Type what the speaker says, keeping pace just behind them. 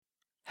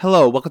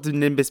Hello, welcome to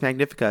Nimbus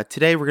Magnifica.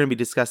 Today we're going to be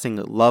discussing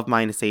Love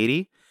Minus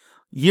 80.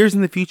 Years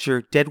in the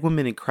future, dead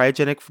women in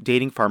cryogenic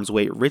dating farms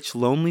wait rich,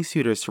 lonely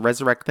suitors to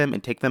resurrect them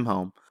and take them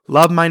home.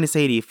 Love Minus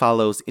 80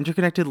 follows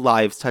interconnected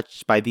lives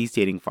touched by these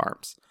dating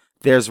farms.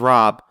 There's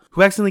Rob,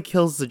 who accidentally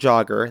kills the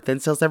jogger,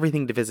 then sells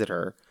everything to visit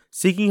her,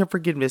 seeking her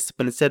forgiveness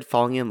but instead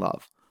falling in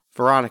love.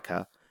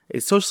 Veronica, a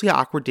socially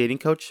awkward dating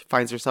coach,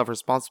 finds herself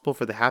responsible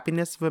for the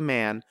happiness of a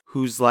man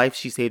whose life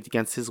she saved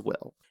against his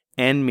will.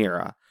 And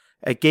Mira,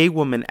 a gay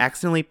woman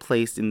accidentally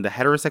placed in the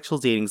heterosexual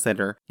dating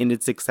center in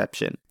its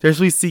exception.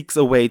 Tertiary seeks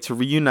a way to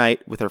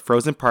reunite with her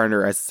frozen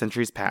partner as the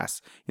centuries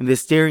pass. In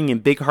this daring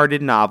and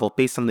big-hearted novel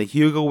based on the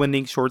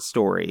Hugo-winning short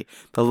story,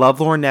 the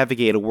lovelorn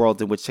navigate a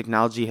world in which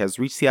technology has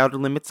reached the outer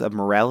limits of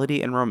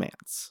morality and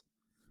romance.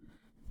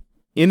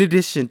 In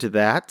addition to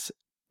that,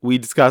 we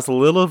discuss a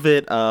little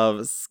bit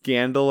of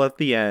Scandal at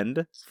the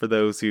end, for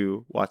those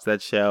who watch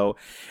that show.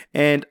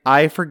 And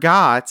I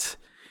forgot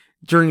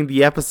during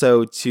the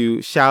episode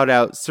to shout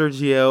out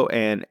Sergio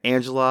and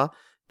Angela.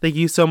 Thank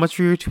you so much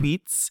for your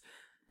tweets.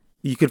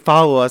 You can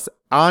follow us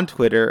on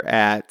Twitter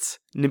at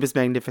Nimbus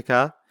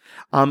Magnifica.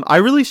 I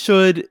really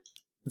should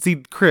see,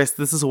 Chris,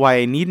 this is why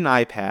I need an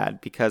iPad,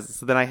 because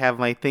so then I have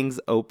my things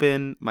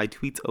open, my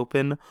tweets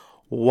open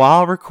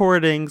while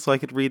recording so I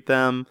could read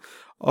them.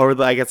 Or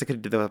I guess I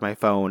could do that with my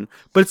phone.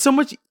 But it's so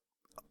much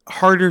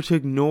harder to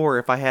ignore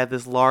if I had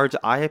this large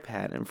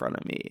iPad in front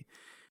of me.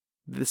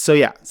 So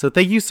yeah, so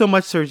thank you so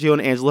much, Sergio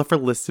and Angela, for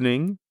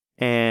listening.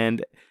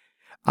 And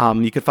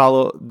you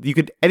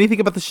could anything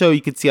about the show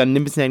you could see on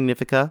Nimbus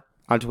Magnifica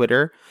on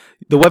Twitter.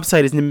 The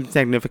website is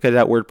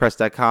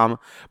nimbusmagnifica.wordpress.com.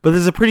 But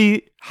there's a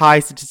pretty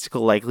high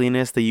statistical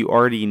likeliness that you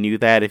already knew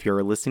that if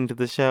you're listening to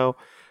the show.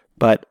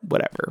 But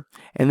whatever.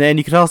 And then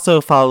you could also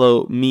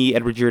follow me,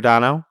 Edward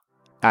Giordano.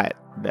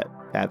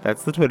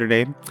 That's the Twitter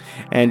name.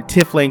 And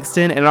Tiff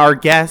Langston. And our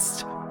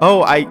guest.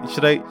 Oh,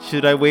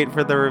 should I wait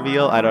for the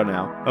reveal? I don't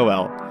know. Oh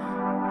well.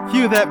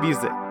 Cue that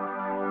music.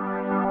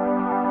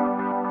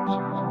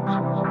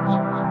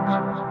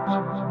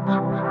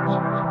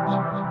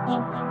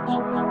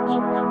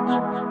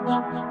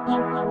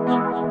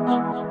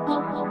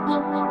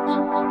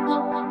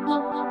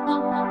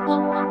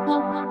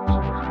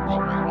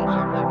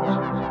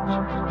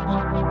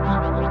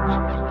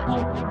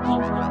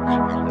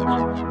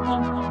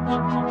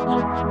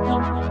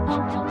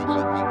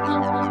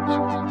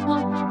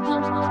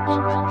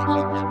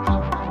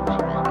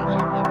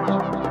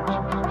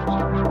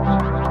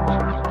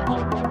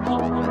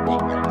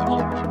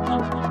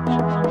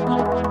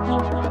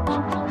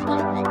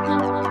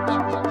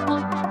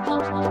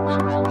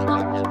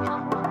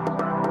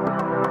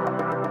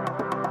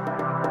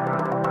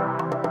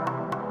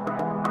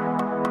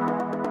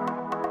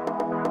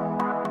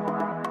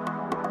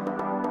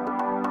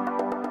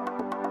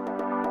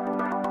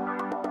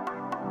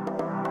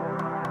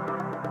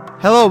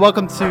 Hello,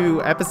 welcome to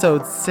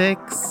episode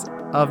 6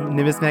 of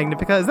Nimbus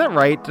Magnifica. Is that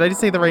right? Did I just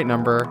say the right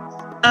number?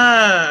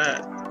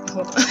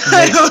 Hold on.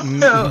 I don't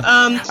know.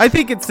 I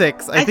think it's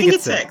 6. I think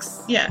it's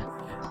 6. Yeah.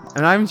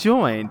 And I'm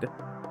joined,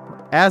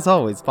 as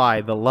always,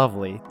 by the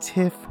lovely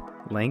Tiff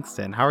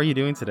Langston. How are you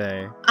doing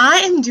today? I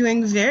am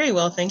doing very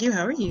well, thank you.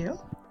 How are you?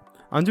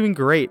 I'm doing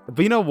great.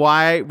 But you know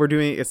why we're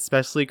doing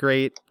especially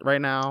great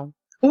right now?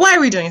 Why are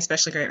we doing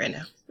especially great right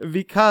now?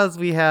 Because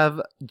we have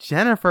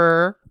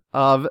Jennifer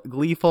of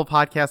Gleeful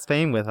podcast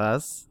fame with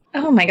us.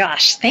 Oh my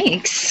gosh,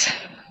 thanks.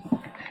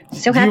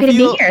 So happy to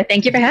be here.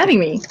 Thank you for having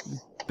me.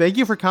 Thank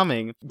you for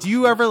coming. Do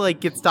you ever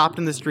get stopped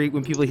in the street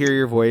when people hear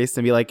your voice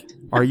and be like,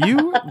 are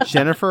you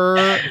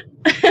Jennifer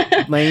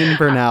Lane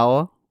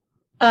Burnell?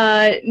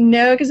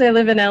 No, because I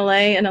live in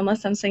LA, and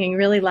unless I'm singing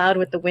really loud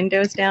with the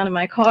windows down in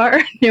my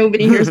car,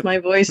 nobody hears my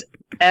voice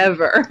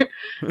ever.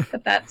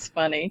 But that's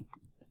funny.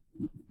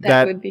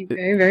 That would be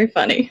very, very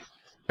funny.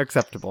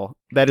 Acceptable.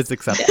 That is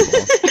acceptable.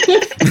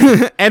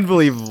 And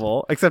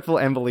believable. Acceptable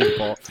and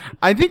believable.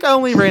 I think I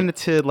only ran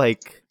into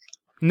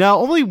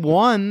only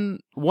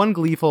one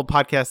Gleeful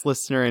podcast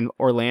listener in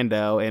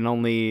Orlando, and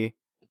only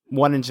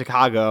one in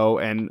Chicago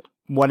and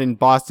one in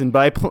Boston.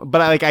 But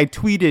I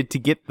tweeted to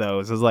get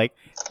those. I was like,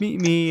 meet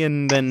me,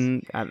 and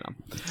then I don't know.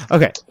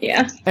 Okay.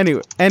 Yeah.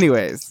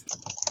 Anyways,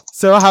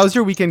 so how's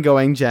your weekend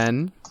going,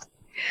 Jen?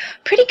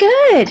 Pretty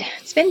good.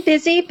 It's been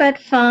busy but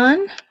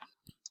fun.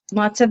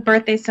 Lots of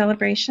birthday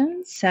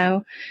celebrations,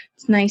 so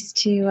it's nice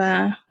to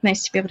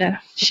be able to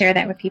share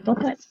that with people.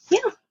 But yeah,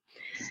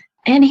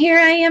 and here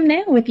I am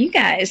now with you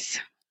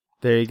guys.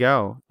 There you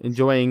go,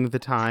 enjoying the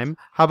time.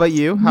 How about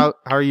you? Mm-hmm. How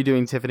are you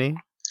doing, Tiffany?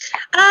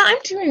 I'm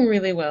doing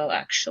really well,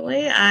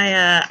 actually.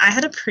 I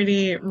had a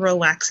pretty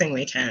relaxing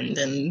weekend,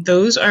 and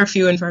those are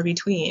few and far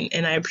between,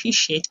 and I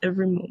appreciate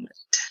every moment.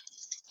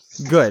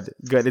 Good.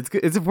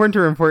 It's important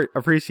to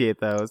appreciate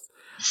those.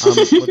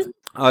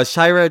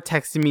 Shira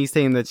texted me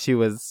saying that she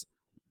was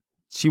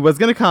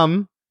gonna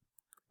come,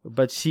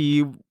 but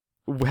she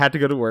had to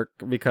go to work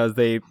because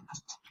they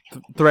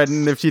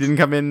threatened if she didn't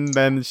come in,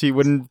 then she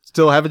wouldn't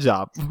still have a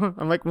job.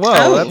 I'm like,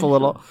 whoa, that's a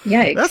little,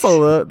 yikes.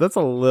 That's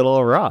a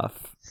little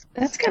rough.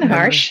 That's kind of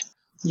harsh.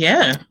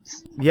 Yeah.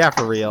 Yeah,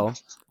 for real.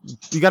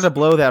 You got to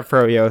blow that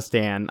froyo,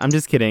 Stan. I'm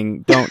just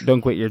kidding.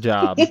 Don't quit your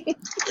job.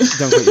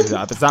 Don't quit your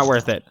job. It's not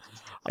worth it.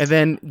 And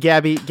then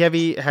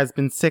Gabby has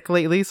been sick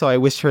lately, so I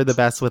wish her the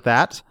best with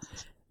that.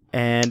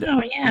 And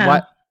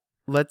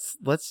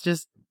let's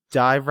just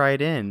dive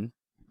right in.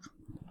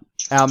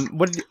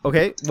 What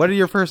are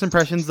your first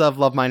impressions of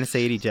Love Minus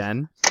 80,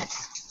 Jen?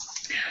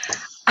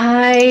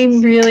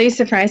 I'm really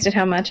surprised at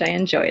how much I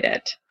enjoyed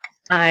it.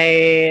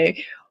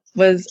 I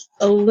was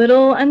a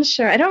little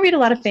unsure. I don't read a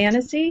lot of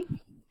fantasy,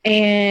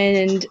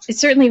 and I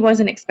certainly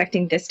wasn't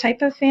expecting this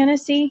type of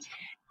fantasy.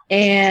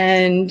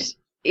 And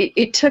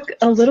it took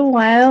a little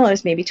while. I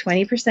was maybe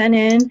 20%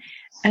 in,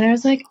 and I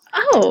was like,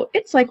 oh,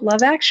 it's like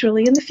Love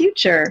Actually in the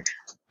future.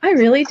 I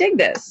really dig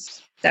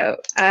this. So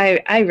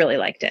I really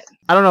liked it.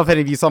 I don't know if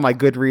any of you saw my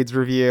Goodreads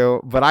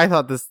review, but I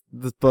thought this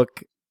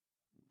book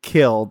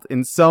killed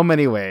in so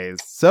many ways.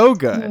 So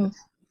good. Mm.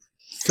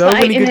 So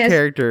many good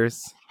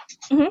characters.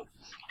 Mm-hmm.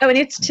 Oh, and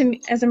it's, to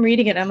me, as I'm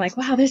reading it, I'm like,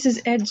 wow, this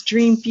is Ed's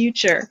dream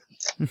future.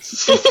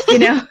 You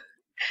know?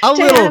 A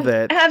little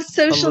bit. Have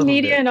social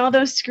media and all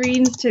those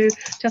screens to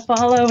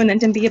follow, and then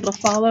to be able to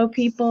follow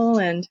people,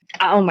 and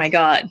oh my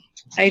god.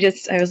 I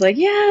was like,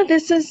 yeah,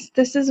 this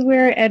is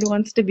where Ed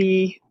wants to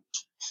be.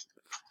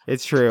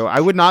 It's true. I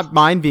would not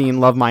mind being in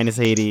Love Minus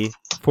 80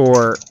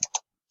 for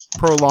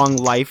prolonged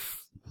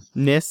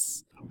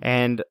lifeness,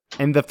 and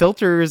the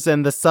filters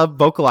and the sub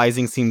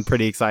vocalizing seemed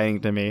pretty exciting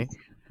to me.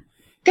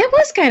 That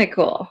was kind of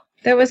cool.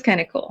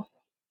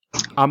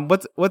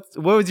 What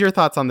was your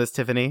thoughts on this,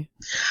 Tiffany?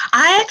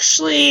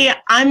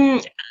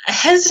 I'm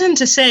hesitant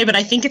to say, but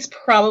I think it's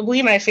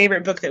probably my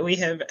favorite book that we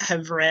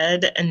have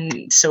read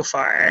and so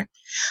far,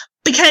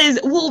 because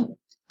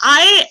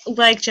I,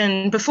 like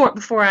Jen,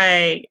 before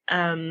I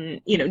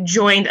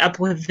joined up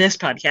with this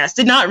podcast,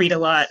 did not read a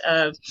lot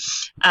of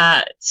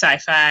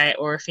sci-fi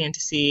or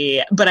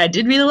fantasy, but I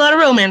did read a lot of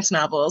romance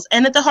novels,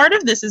 and at the heart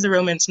of this is a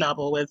romance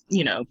novel with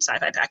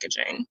sci-fi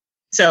packaging.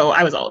 So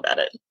I was all about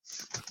it.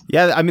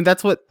 Yeah, I mean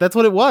that's what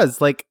it was.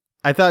 Like,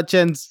 I thought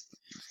Jen's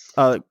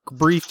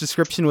brief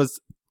description was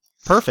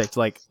perfect.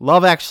 Like,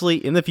 Love Actually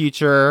in the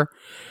future,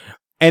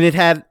 and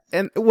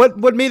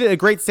what made it a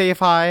great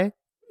sci-fi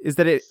is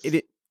that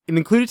it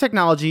included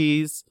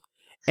technologies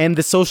and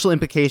the social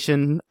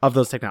implication of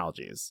those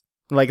technologies.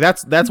 Like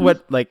that's mm-hmm.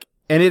 what, like,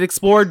 and it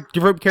explored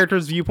different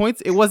characters' viewpoints.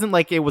 It wasn't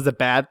like it was a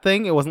bad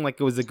thing. It wasn't like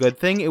it was a good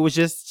thing. It was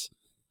just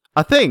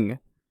a thing,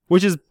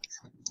 which is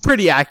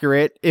pretty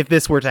accurate if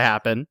this were to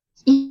happen.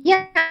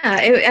 Yeah,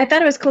 I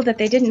thought it was cool that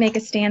they didn't make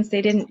a stance.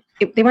 They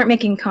weren't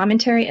making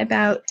commentary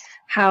about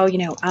how,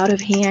 out of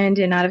hand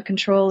and out of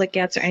control it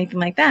gets or anything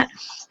like that,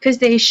 because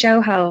they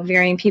show how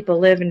varying people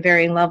live in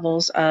varying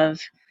levels of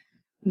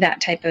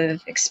that type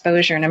of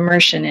exposure and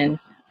immersion in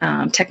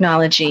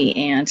technology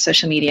and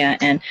social media.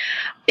 And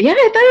yeah,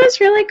 I thought it was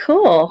really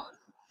cool.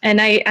 And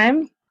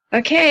I'm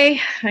okay.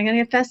 I'm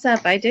gonna fess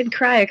up. I did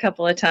cry a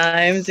couple of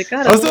times. It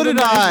got so did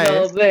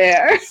I.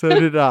 There. So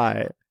did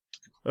I.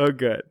 Oh,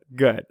 good.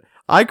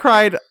 I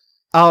cried.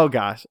 Oh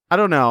gosh, I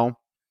don't know.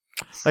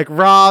 Like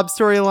Rob's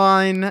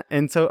storyline,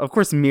 and so of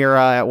course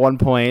Mira at one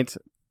point.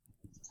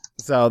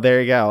 So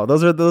there you go.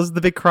 Those are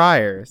the big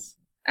criers.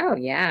 Oh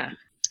yeah.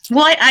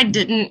 Well, I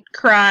didn't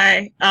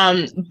cry,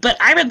 but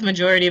I read the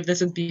majority of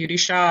this at Beauty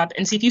Shop,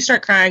 and see, if you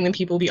start crying, then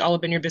people will be all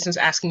up in your business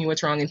asking you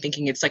what's wrong and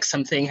thinking it's like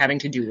something having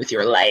to do with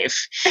your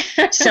life.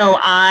 So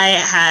I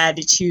had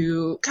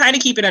to kind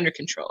of keep it under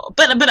control.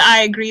 But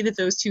I agree that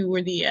those two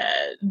were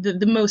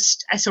the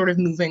most sort of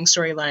moving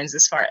storylines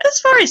as far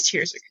as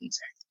tears are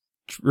concerned.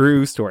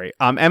 True story.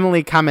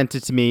 Emily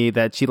commented to me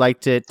that she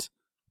liked it,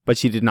 but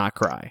she did not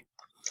cry.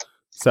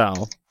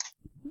 So,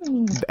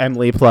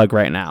 Emily plug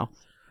right now.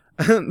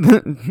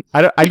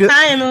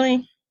 Hi,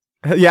 Emily.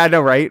 Yeah, I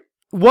know, right?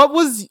 What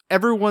was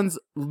everyone's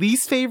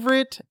least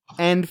favorite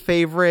and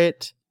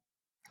favorite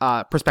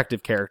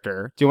perspective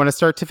character? Do you want to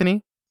start,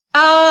 Tiffany?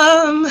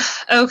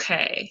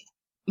 Okay.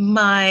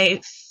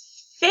 My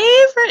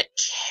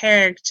favorite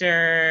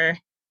character.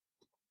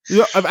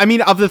 I mean,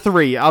 of the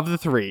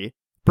three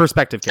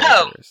perspective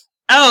characters.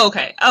 Oh,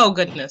 okay. Oh,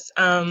 goodness.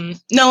 No,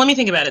 let me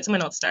think about it.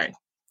 Someone else start.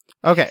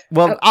 Okay.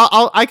 Well,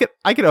 I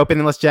could open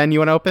unless Jen, you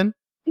want to open?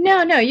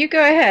 No, you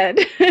go ahead.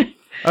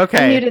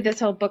 Okay. I'm new to this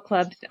whole book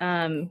club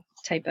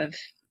type of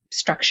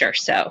structure,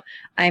 so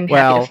I'm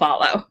happy to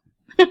follow.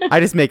 I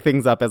just make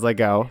things up as I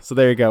go. So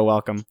there you go.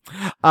 Welcome.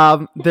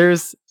 So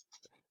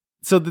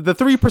the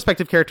three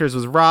perspective characters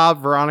was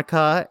Rob,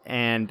 Veronica,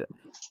 and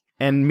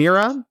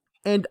Mira,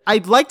 and I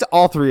liked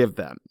all three of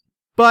them.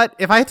 But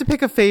if I had to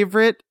pick a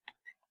favorite,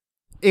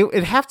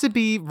 it'd have to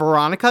be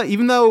Veronica,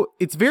 even though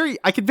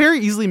I could very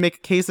easily make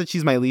a case that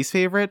she's my least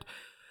favorite.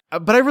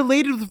 But I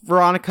related with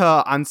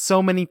Veronica on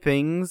so many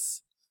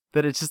things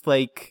that it's just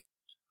like,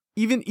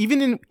 even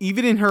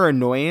in her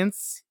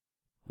annoyance,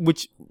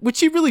 which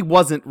she really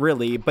wasn't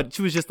really, but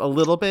she was just a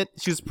little bit.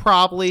 She was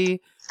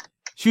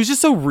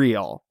just so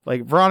real.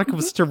 Like, Veronica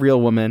was such a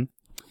real woman.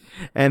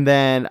 And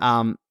then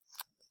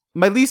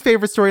my least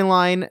favorite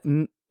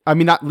storyline, I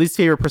mean, not least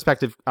favorite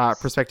perspective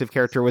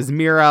character was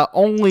Mira,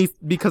 only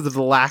because of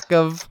the lack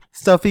of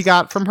stuff he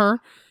got from her.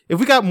 If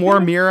we got more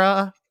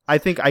Mira, I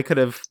think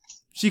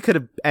she could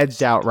have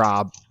edged out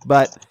Rob.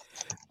 But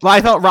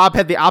I thought Rob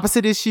had the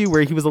opposite issue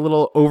where he was a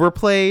little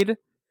overplayed.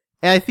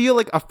 And I feel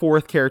like a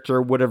fourth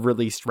character would have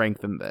really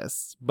strengthened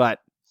this. But,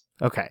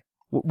 okay.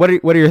 What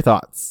are your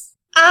thoughts?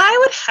 I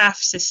would have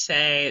to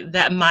say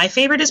that my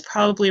favorite is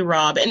probably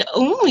Rob, and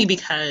only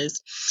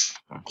because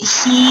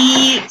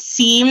he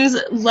seems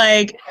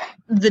like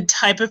the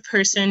type of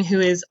person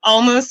who is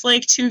almost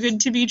like too good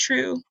to be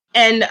true.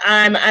 And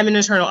I'm an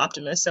eternal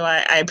optimist, so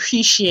I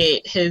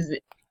appreciate his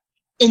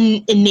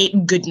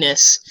innate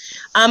goodness.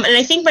 And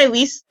I think my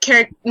least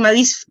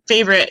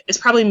favorite is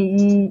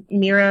probably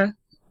Mira,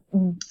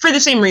 for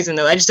the same reason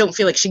though. I just don't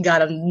feel like she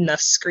got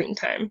enough screen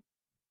time.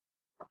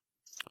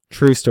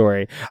 True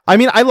story. I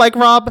mean, I like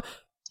Rob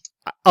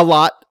a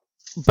lot,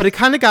 but it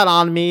kind of got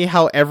on me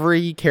how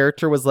every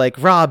character was like,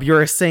 Rob,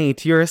 you're a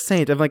saint, you're a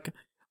saint. I'm like,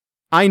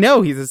 I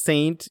know he's a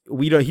saint.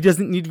 He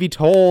doesn't need to be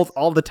told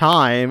all the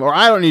time, or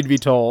I don't need to be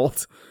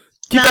told.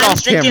 Keep it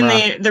off camera. I'm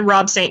drinking the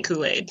Rob Saint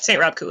Kool-Aid. Saint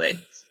Rob Kool-Aid.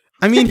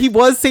 I mean, he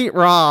was Saint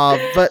Rob,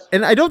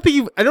 and I don't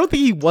think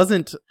he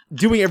wasn't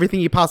doing everything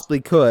he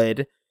possibly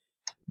could.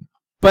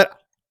 But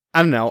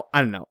I don't know.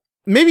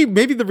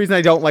 Maybe the reason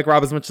I don't like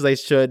Rob as much as I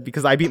should,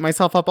 because I beat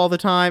myself up all the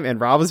time, and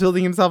Rob is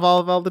building himself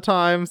all the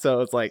time.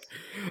 So it's like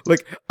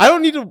I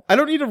don't need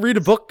to read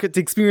a book to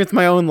experience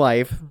my own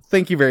life.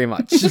 Thank you very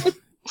much.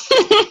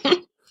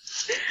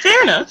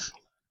 Fair enough.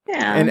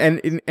 Yeah.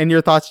 And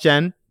your thoughts,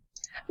 Jen?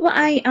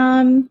 Well,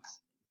 I'll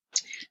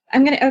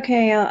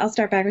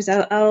start backwards.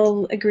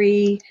 I'll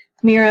agree.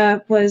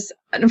 Mira was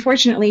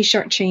unfortunately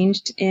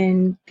shortchanged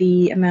in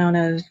the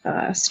amount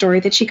of story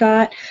that she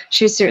got.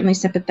 She was certainly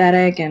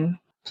sympathetic and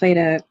played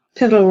a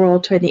pivotal role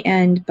toward the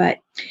end, but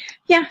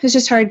yeah, it was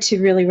just hard to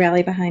really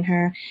rally behind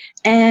her.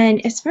 And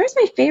as far as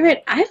my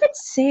favorite, I would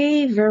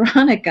say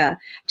Veronica,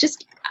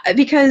 just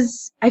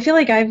because I feel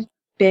like I've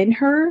been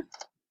her,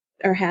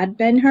 or had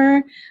been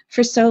her,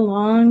 for so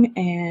long,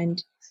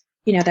 and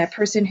you know, that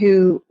person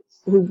who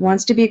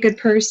wants to be a good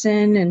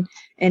person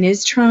and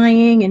is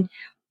trying, and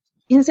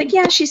you know, it's like,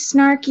 yeah, she's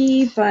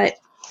snarky, but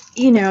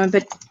you know,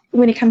 but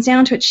when it comes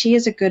down to it, she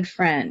is a good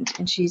friend,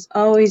 and she's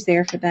always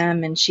there for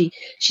them, and she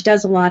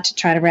does a lot to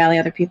try to rally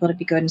other people to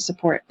be good and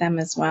support them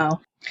as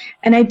well.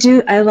 And I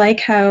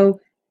like how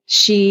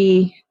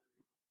she,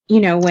 you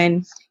know,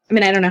 I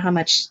don't know how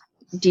much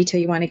detail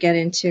you want to get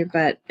into,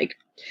 but like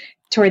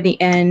toward the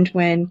end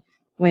when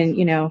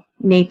you know,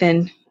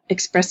 Nathan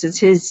expresses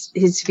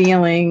his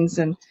feelings,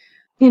 and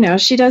you know,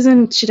 she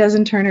doesn't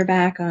turn her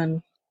back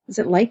on, is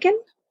it Lycan?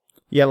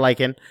 Yeah,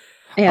 Lycan.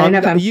 Yeah, I don't know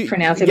if I'm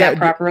pronouncing that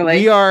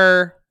properly.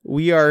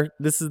 We are,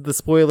 this is the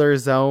spoiler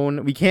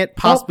zone. We can't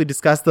possibly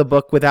discuss the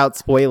book without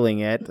spoiling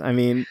it. I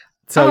mean,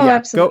 so yeah,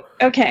 absolutely.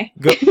 Okay.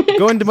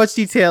 go into much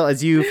detail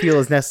as you feel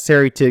is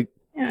necessary to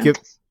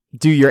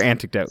do your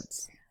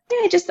anecdotes.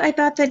 Yeah, I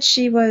thought that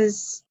she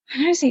was,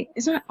 how do I say,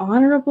 it's not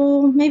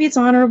honorable. Maybe it's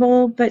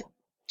honorable, but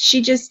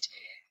she didn't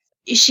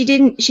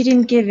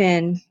give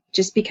in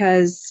just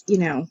because, you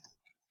know,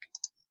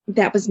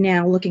 that was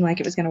now looking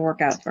like it was going to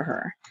work out for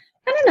her.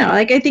 I don't know.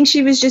 Like, I think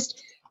she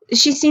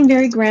seemed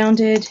very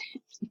grounded.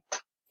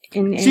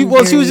 She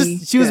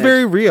was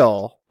very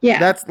real. Yeah.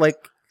 That's like,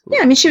 yeah,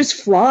 I mean, she was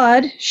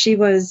flawed. She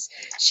was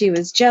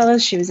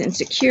jealous. She was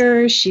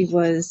insecure. She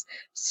was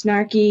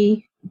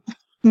snarky.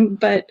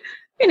 But,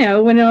 you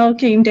know, when it all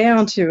came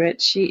down to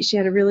it, she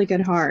had a really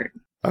good heart.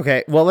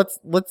 Okay, well,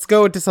 let's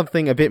go into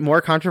something a bit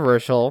more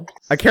controversial.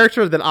 A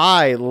character that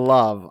I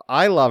love.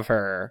 I love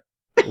her.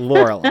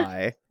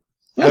 Lorelai.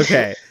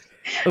 Okay.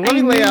 Let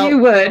me lay out. You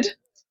would.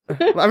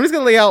 I'm just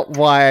going to lay out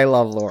why I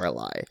love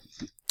Lorelai.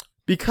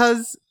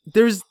 Because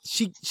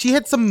she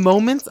had some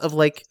moments of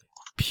like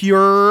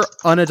pure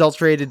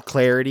unadulterated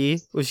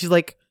clarity where she's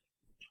like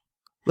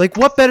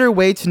what better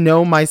way to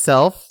know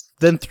myself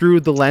than through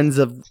the lens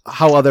of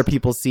how other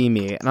people see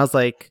me? And I was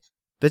like,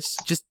 it's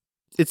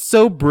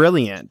so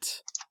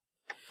brilliant.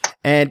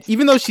 And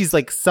even though she's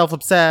like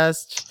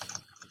self-obsessed,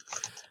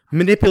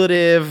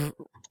 manipulative,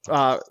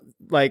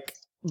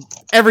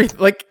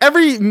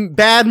 every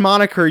bad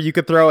moniker you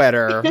could throw at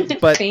her,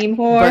 but fame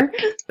whore.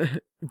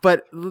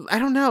 But I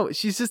don't know.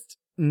 She just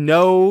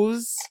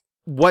knows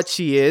what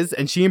she is,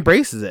 and she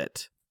embraces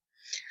it.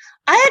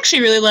 I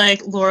actually really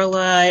like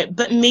Lorelai,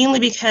 but mainly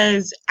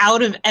because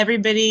out of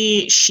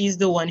everybody, she's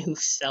the one who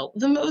felt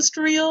the most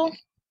real.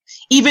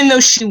 Even though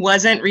she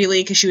wasn't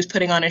really, because she was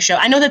putting on a show.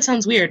 I know that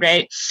sounds weird,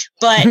 right?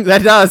 But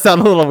that does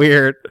sound a little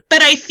weird.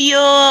 But I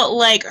feel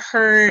like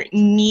her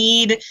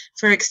need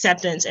for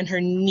acceptance and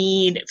her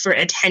need for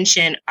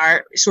attention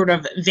are sort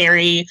of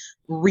very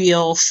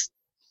real,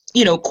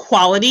 you know,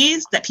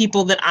 qualities that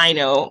people that I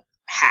know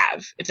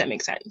have, if that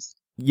makes sense.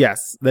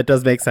 Yes, that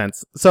does make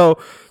sense. So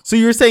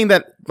you're saying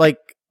that like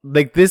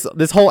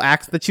this whole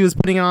act that she was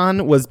putting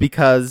on was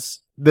because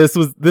this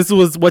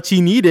was what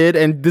she needed,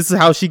 and this is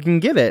how she can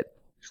get it.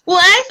 Well,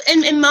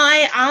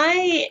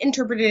 I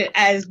interpret it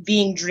as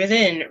being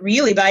driven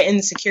really by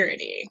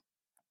insecurity.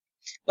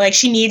 Like,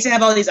 she needs to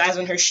have all these eyes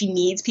on her. She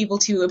needs people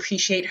to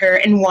appreciate her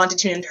and want to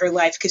tune into her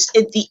life, because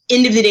at the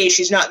end of the day,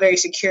 she's not very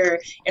secure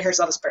in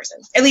herself as a person.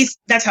 At least,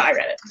 that's how I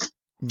read it.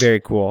 Very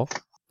cool.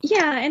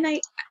 Yeah, and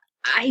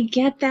I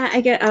get that.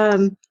 I get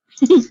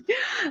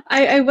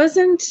I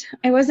wasn't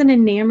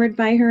enamored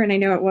by her, and I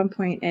know at one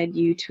point, Ed,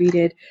 you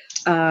tweeted,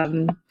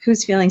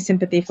 "Who's feeling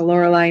sympathy for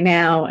Lorelai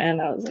now?"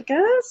 And I was like,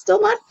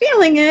 still not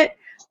feeling it.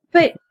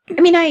 But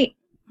I mean,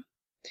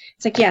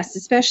 it's like, yes,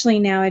 especially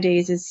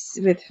nowadays, is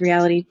with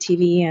reality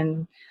TV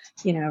and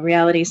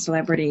reality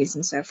celebrities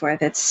and so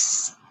forth.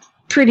 It's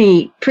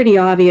pretty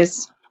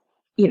obvious,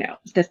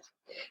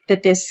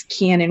 that this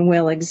can and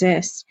will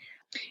exist.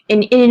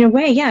 And in a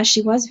way, yeah,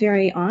 she was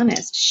very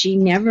honest. She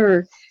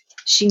never,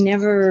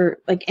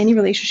 like, any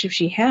relationship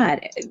she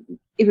had,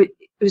 it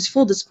was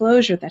full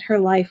disclosure that her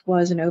life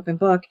was an open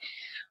book,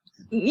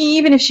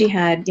 even if she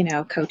had,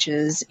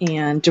 coaches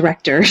and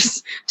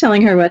directors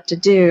telling her what to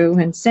do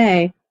and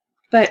say.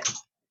 But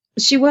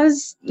she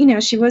was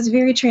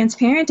very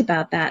transparent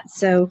about that.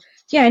 So,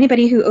 yeah,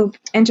 anybody who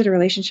entered a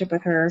relationship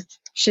with her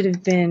should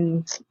have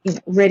been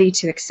ready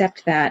to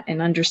accept that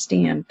and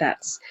understand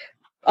that's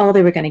all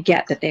they were going to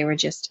get, that they were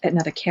just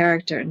another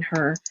character in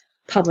her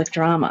public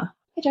drama.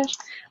 Hey, Josh.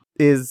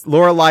 Is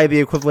Lorelai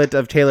the equivalent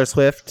of Taylor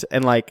Swift?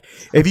 And, like,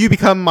 if you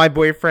become my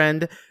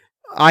boyfriend,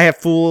 I have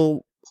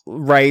full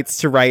rights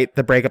to write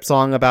the breakup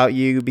song about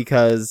you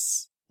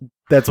because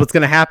that's what's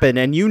going to happen.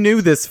 And you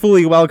knew this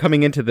fully well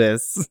coming into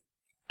this.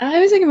 I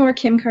was thinking more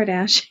Kim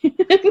Kardashian.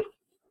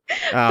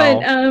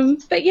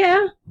 But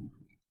yeah.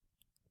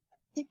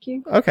 Thank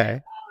you.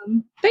 Okay.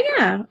 But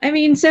yeah, I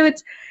mean,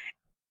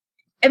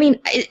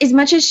 as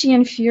much as she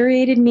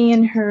infuriated me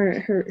in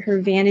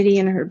her vanity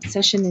and her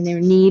obsession and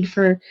her need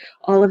for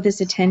all of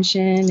this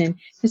attention, and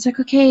it's like,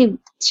 okay,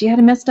 she had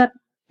a messed up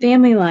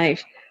family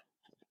life.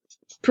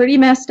 Pretty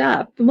messed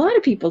up. A lot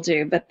of people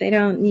do, but they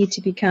don't need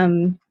to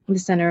become the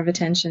center of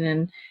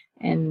attention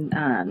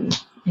and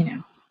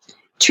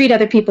treat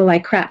other people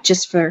like crap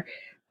just for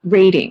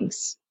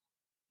ratings.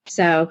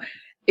 So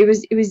it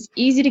was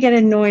easy to get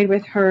annoyed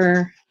with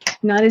her,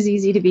 not as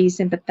easy to be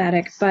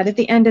sympathetic, but at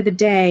the end of the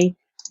day,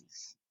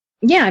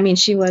 yeah, I mean,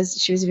 she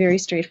was very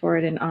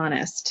straightforward and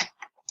honest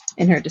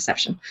in her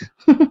deception.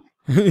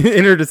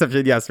 In her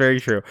deception, yes, very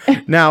true.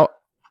 Now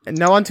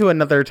on to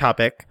another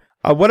topic.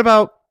 What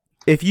about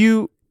if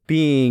you,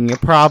 being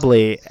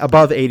probably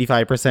above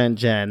 85%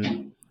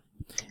 Jen,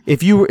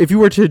 if you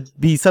were to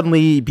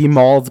suddenly be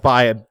mauled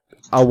by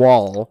a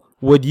wall,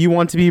 would you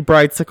want to be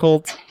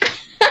bridesicled?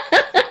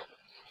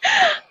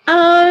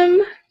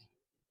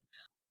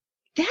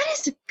 That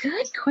is a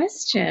good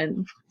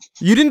question.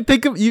 You didn't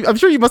think of you? I'm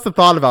sure you must have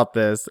thought about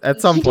this at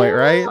some point,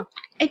 right?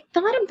 I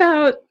thought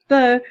about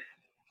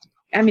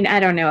I mean, I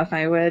don't know if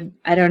I would.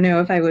 I don't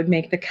know if I would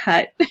make the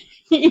cut,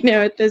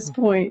 at this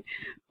point.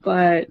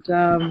 But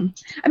I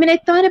mean, I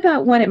thought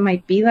about what it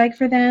might be like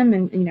for them,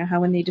 and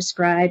how when they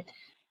describe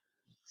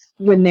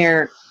when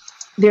they're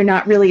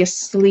not really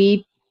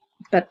asleep,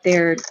 but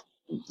they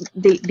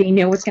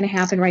know what's going to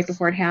happen right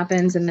before it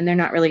happens, and then they're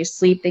not really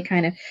asleep. They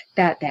kind of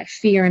that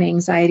fear and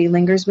anxiety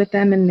lingers with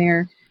them in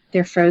their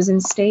frozen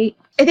state.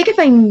 I think if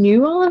I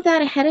knew all of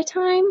that ahead of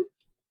time,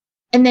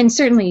 and then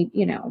certainly,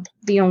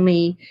 the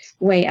only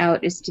way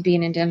out is to be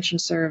an indentured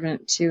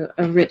servant to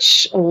a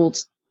rich,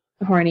 old,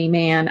 horny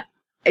man,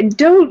 I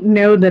don't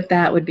know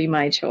that would be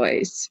my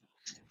choice.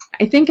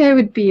 I think I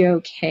would be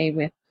okay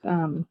with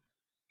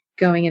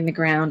going in the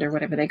ground or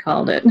whatever they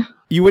called it.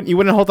 You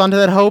wouldn't hold on to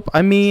that hope?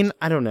 I mean,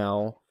 I don't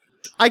know.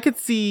 I could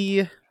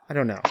see. I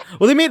don't know.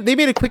 Well, they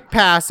made a quick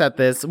pass at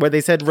this where they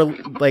said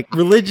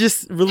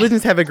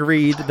religions have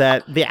agreed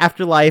that the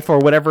afterlife or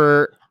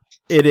whatever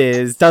it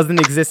is doesn't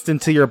exist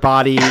until your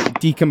body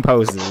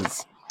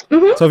decomposes.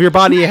 Mm-hmm. So if your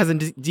body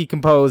hasn't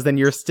decomposed, then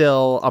you're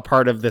still a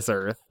part of this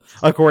earth,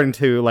 according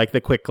to like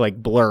the quick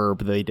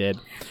blurb they did.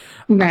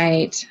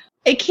 Right.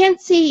 I can't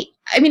see.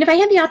 I mean, if I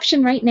had the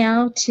option right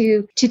now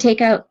to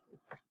take out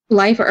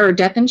life or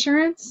death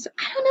insurance,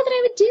 I don't know that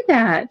I would do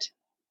that.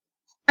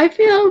 I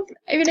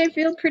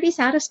feel pretty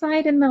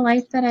satisfied in the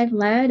life that I've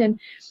led, and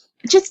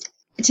just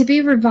to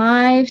be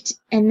revived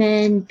and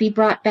then be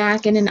brought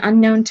back in an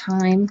unknown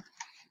time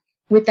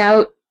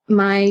without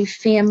my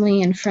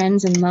family and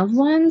friends and loved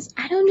ones,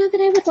 I don't know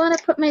that I would want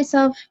to put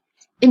myself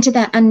into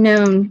that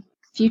unknown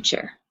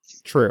future.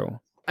 True.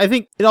 I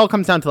think it all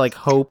comes down to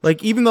hope.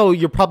 Even though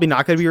you're probably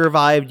not going to be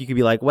revived, you could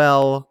be like,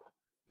 well,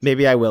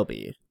 maybe I will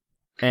be.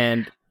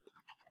 And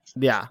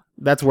yeah,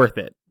 that's worth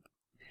it.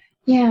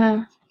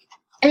 Yeah.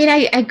 I mean,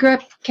 I grew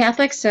up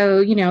Catholic,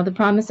 so, the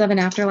promise of an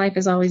afterlife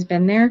has always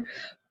been there,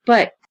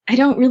 but I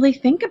don't really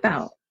think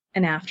about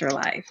an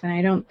afterlife, and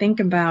I don't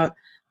think about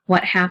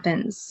what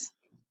happens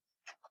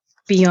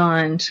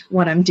beyond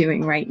what I'm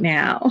doing right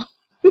now.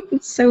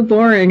 It's so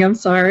boring, I'm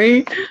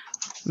sorry.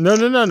 No.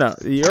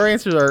 Your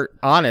answers are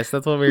honest.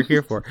 That's what we're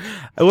here for.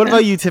 What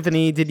about you,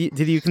 Tiffany? Did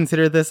you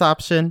consider this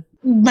option?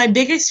 My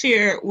biggest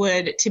fear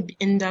would to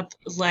end up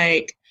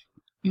like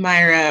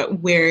Myra,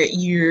 where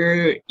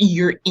you're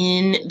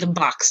in the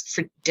box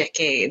for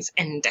decades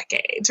and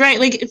decades, right?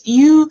 Like if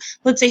you,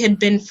 let's say, had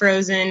been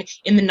frozen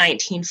in the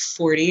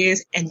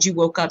 1940s and you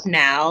woke up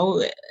now,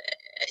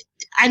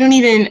 I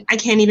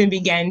can't even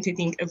begin to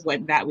think of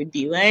what that would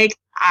be like.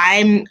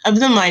 I'm of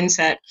the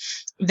mindset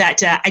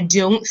that I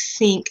don't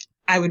think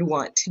I would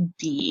want to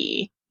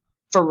be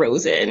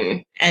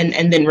frozen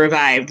and then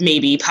revived,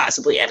 maybe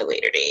possibly at a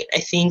later date. I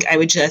think I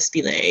would just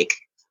be like,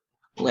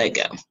 let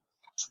go,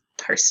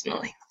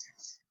 personally.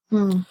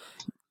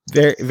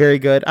 Very, very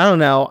good. I don't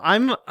know.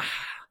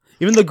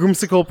 Even the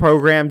Groomsicle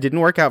program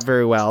didn't work out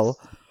very well.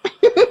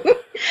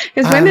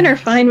 Because women are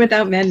fine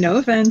without men, no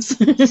offense.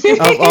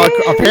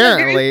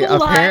 Apparently.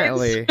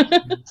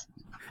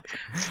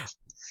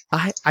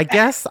 I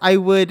guess I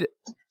would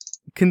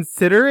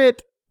consider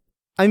it.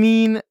 I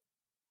mean,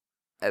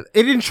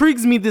 it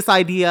intrigues me, this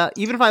idea,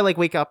 even if I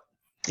wake up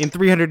in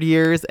 300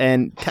 years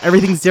and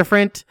everything's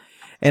different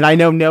and I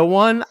know no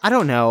one, I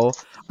don't know.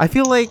 I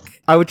feel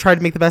like I would try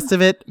to make the best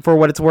of it for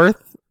what it's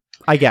worth.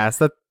 I guess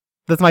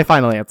that's my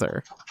final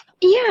answer.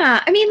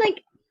 Yeah, I mean,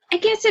 I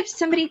guess if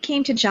somebody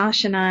came to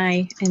Josh and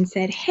I and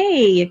said,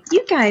 hey, if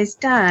you guys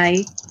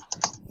die,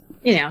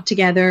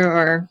 together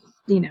or,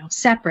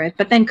 separate,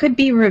 but then could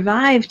be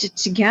revived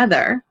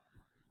together,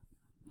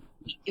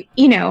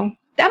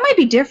 that might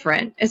be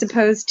different as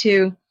opposed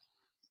to,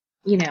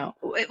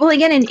 well,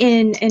 again,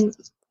 in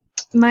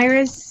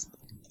Myra's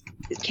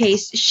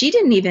case, she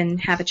didn't even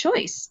have a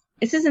choice.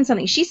 This isn't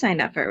something she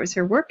signed up for. It was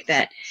her work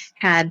that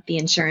had the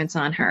insurance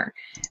on her.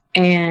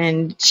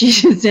 And she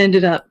just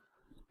ended up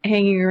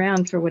hanging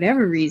around for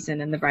whatever reason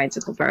in the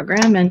Bridesicle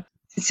program. And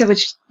so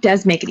which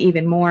does make it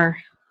even more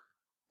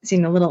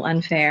seem a little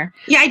unfair.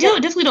 Yeah, I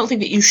definitely don't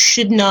think that you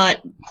should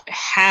not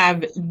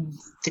have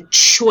the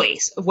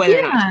choice of whether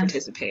or not to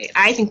participate.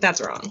 I think that's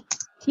wrong.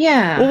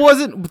 Yeah. Well,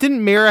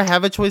 didn't Mira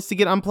have a choice to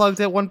get unplugged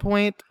at one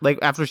point?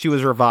 After she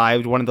was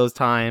revived one of those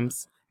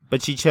times,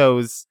 but she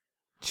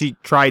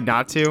tried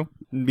not to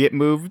get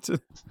moved.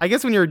 I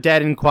guess when you're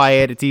dead and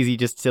quiet, it's easy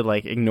just to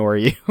ignore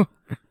you.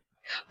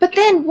 But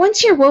then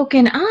once you're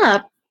woken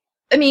up,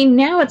 I mean,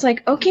 now it's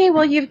like, okay,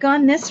 well, you've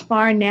gone this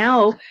far.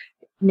 Now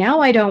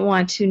I don't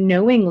want to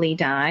knowingly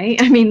die.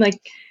 I mean,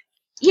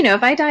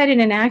 if I died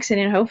in an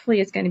accident, hopefully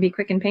it's going to be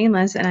quick and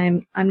painless,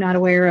 and I'm not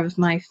aware of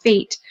my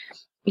fate,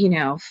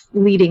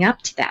 leading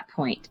up to that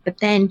point. But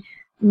then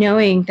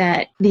knowing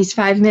that these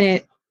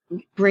 5-minute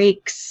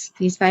breaks,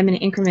 these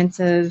 5-minute increments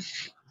of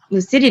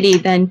lucidity,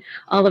 then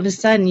all of a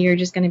sudden you're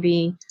just going to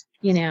be,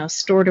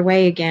 stored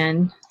away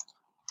again.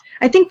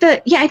 I think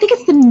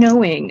it's the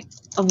knowing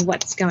of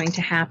what's going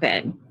to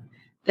happen,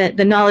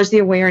 the knowledge, the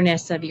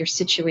awareness of your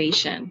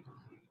situation.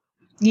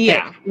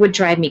 Yeah, that would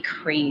drive me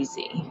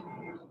crazy.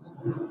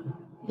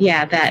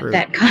 Yeah,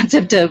 that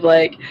concept of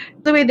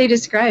the way they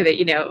describe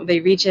it, they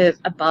reach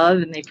above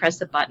and they press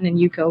the button and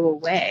you go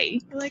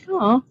away. You're like,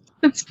 oh,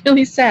 that's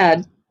really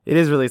sad. It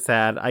is really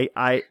sad.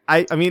 I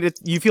mean,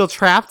 you feel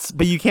trapped,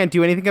 but you can't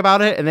do anything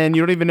about it, and then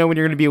you don't even know when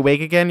you're going to be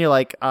awake again. You're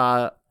like,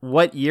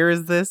 what year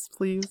is this,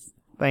 please?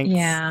 Thanks.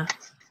 Yeah,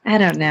 I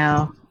don't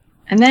know.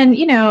 And then,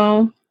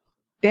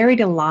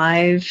 buried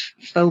alive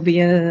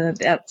phobia,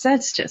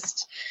 that's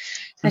just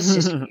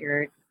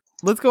weird.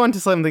 Let's go on to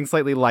something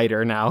slightly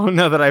lighter now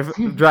that I've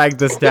dragged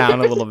this down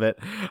a little bit.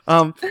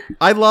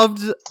 I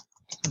loved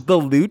the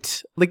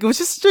loot. It was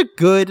just such a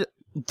good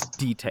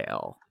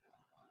detail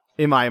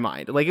in my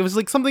mind. It was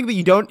something that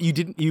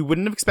you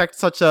wouldn't have expected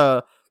such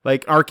a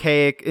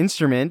archaic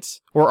instrument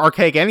or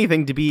archaic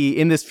anything to be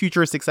in this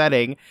futuristic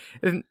setting.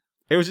 And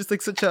it was just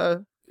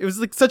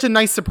such a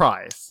nice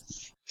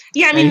surprise.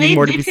 Yeah, I mean,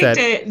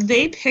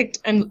 they picked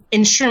an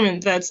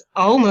instrument that's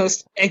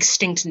almost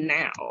extinct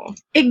now.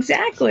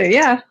 Exactly,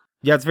 yeah.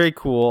 Yeah, it's very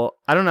cool.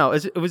 I don't know.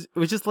 It was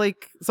just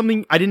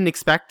something I didn't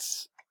expect.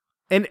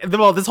 And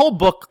this whole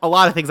book, a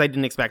lot of things I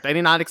didn't expect. I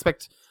did not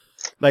expect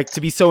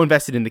to be so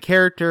invested in the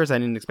characters. I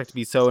didn't expect to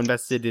be so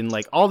invested in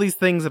all these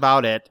things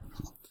about it.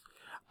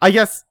 I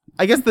guess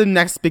the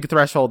next big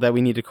threshold that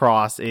we need to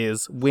cross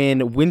is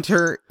when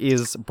Winter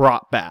is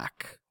brought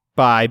back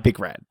by Big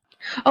Red.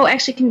 Oh,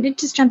 actually, can you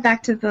just jump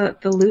back to the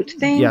loot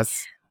thing?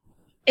 Yes.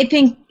 I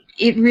think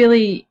it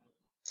really,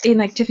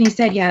 like Tiffany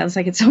said, yeah,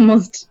 it's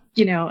almost,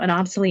 an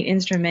obsolete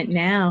instrument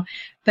now.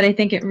 But I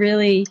think it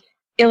really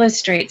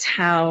illustrates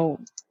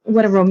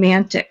what a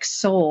romantic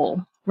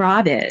soul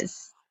Rob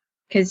is.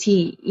 Because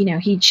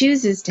he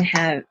chooses to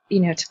have,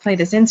 to play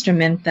this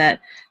instrument that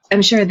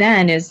I'm sure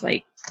then is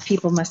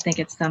people must think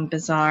it's some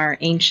bizarre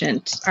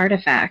ancient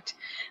artifact.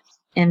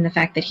 And the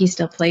fact that he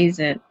still plays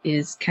it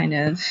is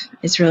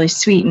really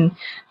sweet and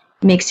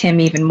makes him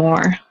even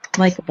more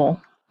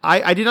likable.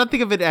 I did not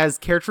think of it as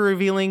character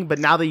revealing, but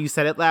now that you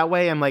said it that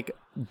way, I'm like,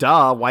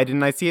 duh, why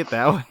didn't I see it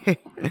that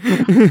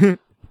way?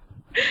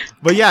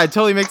 But yeah, it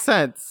totally makes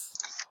sense.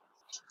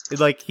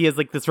 He has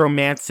this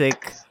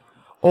romantic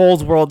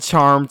old world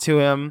charm to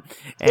him.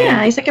 And,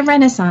 yeah, he's a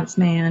Renaissance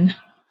man.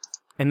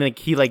 And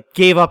he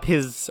gave up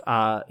his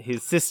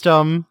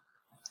system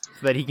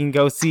so that he can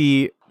go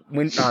see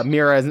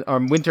Winter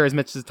as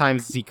much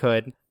times as he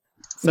could.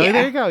 So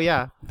there you go.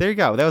 Yeah, there you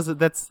go.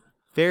 That's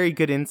very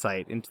good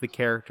insight into the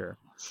character.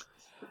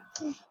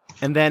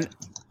 And then,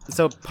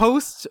 so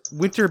post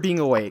Winter being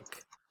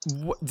awake,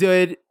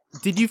 did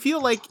you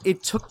feel like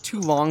it took too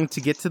long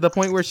to get to the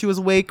point where she was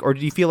awake, or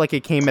did you feel like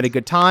it came at a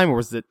good time,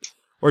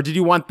 or did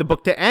you want the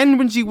book to end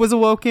when she was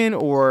awoken,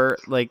 or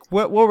like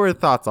what were the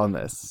thoughts on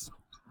this?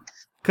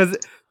 Because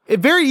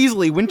very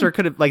easily Winter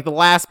could have, like, the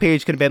last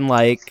page could have been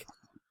like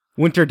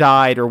Winter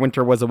died or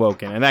Winter was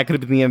awoken, and that could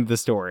have been the end of the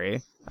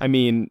story. I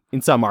mean,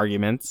 in some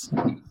arguments.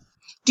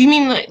 Do you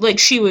mean like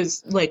she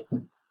was like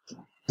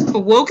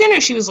awoken, or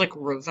she was like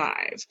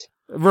revived?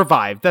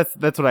 Revived.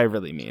 That's what I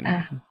really mean.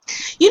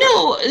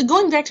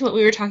 Going back to what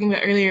we were talking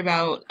about earlier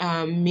about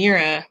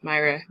Myra.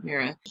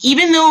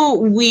 Even though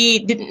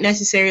we didn't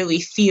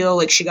necessarily feel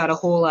like she got a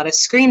whole lot of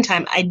screen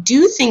time, I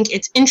do think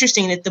it's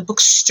interesting that the book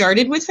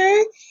started with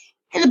her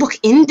and the book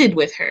ended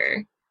with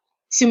her.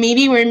 So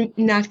maybe we're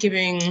not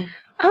giving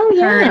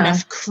her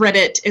enough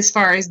credit as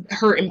far as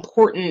her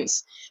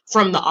importance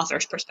from the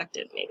author's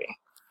perspective, maybe.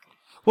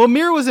 Well,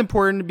 Myra was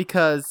important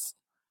because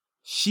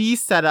she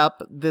set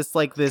up this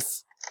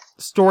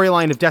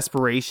storyline of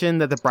desperation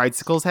that the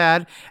Bridesicles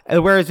had.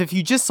 Whereas if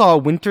you just saw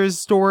Winter's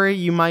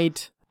story, it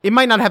might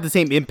not have the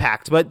same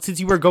impact. But since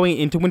you were going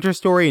into Winter's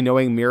story and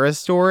knowing Myra's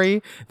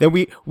story, then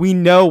we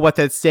know what's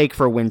at stake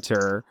for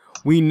Winter.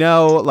 We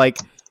know, like,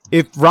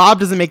 if Rob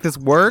doesn't make this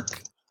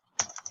work,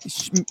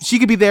 she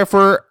could be there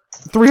for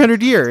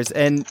 300 years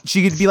and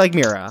she could be like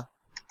Myra.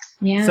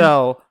 Yeah.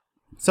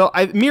 So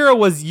Myra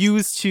was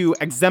used to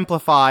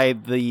exemplify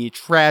the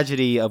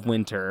tragedy of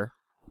Winter.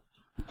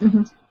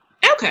 Mm-hmm.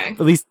 Okay. At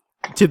least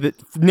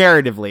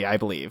narratively, I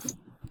believe.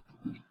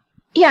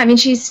 Yeah, I mean,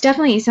 she's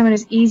definitely someone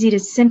who's easy to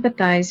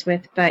sympathize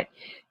with, but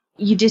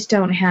you just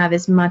don't have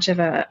as much of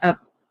a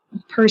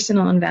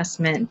personal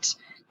investment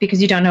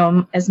because you don't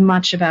know as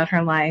much about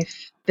her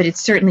life, but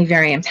it's certainly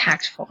very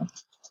impactful,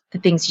 the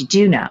things you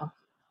do know.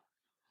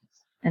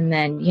 And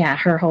then, yeah,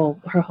 her whole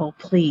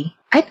plea.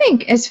 I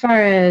think as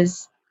far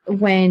as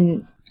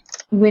when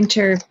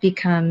Winter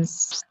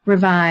becomes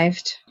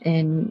revived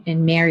and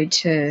married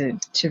to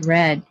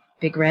Red,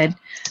 Big Red,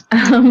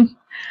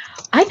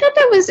 I thought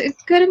that was a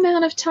good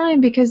amount of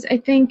time because I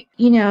think,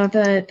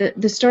 the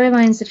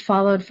storylines that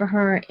followed for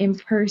her in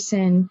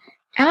person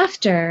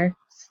after,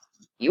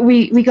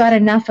 we got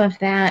enough of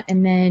that,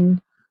 and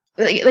then,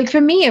 like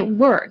for me, it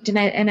worked, and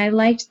I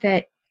liked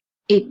that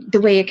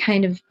the way it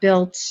kind of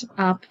built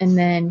up, and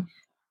then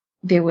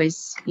there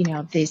was,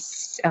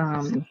 this,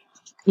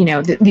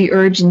 the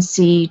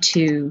urgency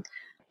to,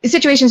 the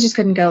situations just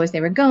couldn't go as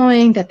they were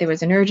going, that there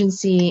was an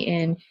urgency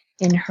in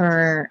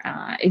her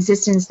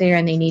existence there,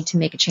 and they need to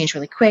make a change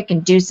really quick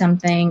and do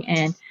something,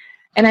 and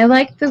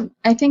I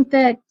think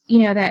that,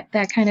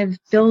 that kind of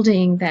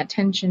building, that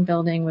tension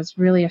building was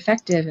really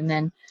effective, and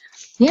then,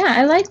 yeah,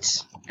 I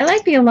liked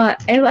a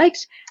lot. I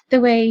liked the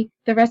way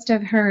the rest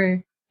of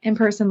her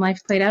in-person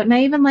life played out, and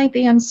I even liked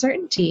the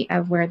uncertainty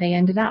of where they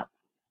ended up,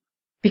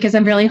 because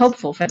I'm really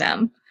hopeful for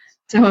them.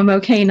 So I'm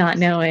okay not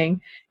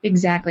knowing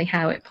exactly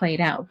how it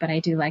played out, but I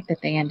do like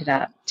that they ended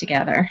up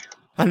together.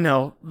 I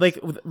know, like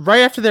right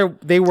after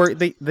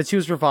that she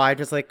was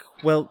revived. It's like,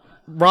 well,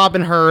 Rob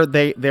and her,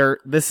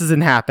 this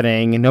isn't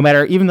happening, and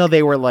even though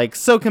they were like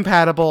so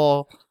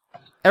compatible,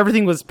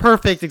 everything was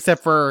perfect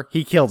except for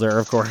he killed her,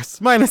 of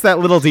course, minus that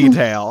little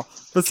detail.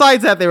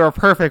 Besides that, they were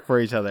perfect for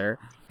each other,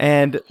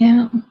 and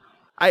yeah.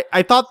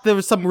 I thought there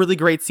was some really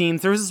great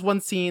scenes. There was this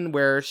one scene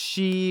where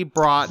she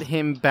brought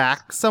him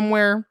back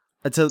somewhere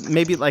to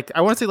maybe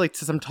I want to say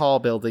to some tall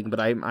building, but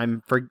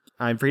I'm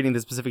forgetting the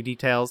specific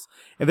details.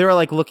 And they were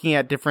looking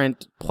at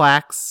different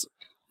plaques,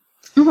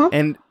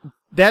 and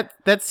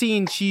that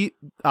scene,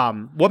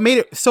 what made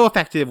it so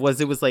effective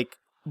was it was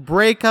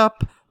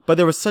breakup, but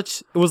there was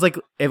it was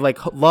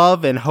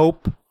love and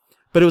hope,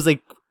 but it was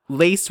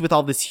laced with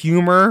all this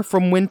humor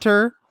from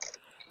Winter,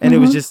 and it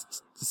was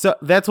just so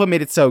that's what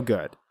made it so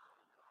good.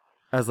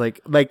 I was the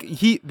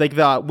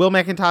Will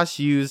McIntosh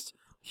used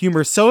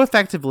humor so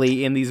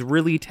effectively in these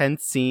really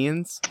tense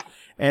scenes,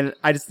 and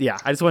I just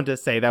wanted to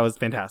say that was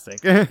fantastic.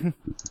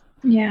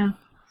 Yeah,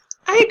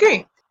 I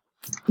agree.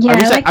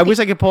 Yeah, I wish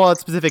I could pull out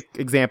specific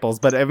examples,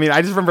 but I mean,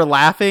 I just remember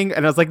laughing,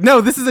 and I was like,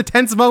 "No, this is a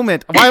tense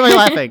moment. Why am I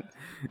laughing?"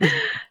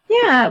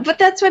 Yeah, but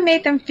that's what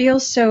made them feel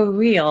so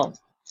real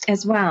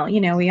as well.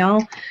 We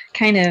all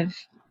kind of,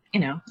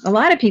 a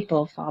lot of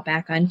people fall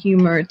back on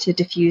humor to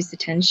diffuse the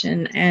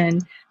tension,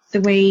 and the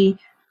way,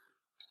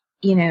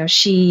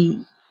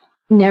 she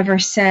never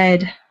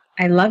said,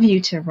 "I love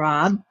you" to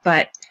Rob,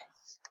 but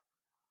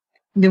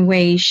the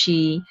way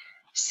she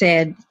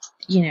said,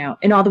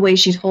 and all the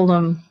ways she told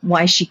him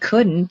why she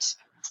couldn't,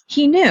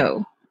 he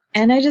knew.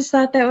 And I just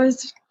thought that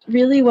was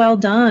really well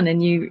done,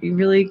 and you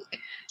really,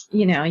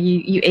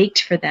 you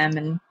ached for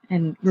them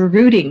and were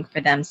rooting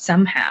for them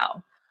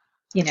somehow.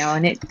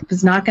 And it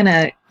was not going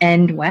to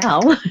end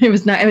well. It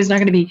was not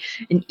going to be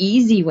an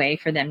easy way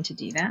for them to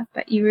do that,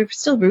 but you were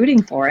still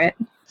rooting for it.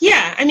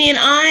 Yeah, I mean,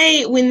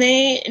 when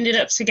they ended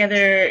up together,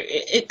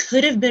 it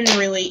could have been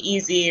really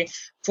easy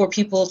for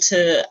people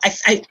to.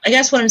 I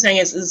guess what I'm saying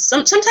is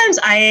sometimes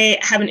I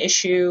have an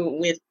issue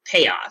with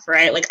payoff,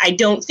 right? Like, I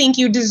don't think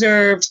you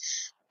deserved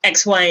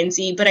X, Y, and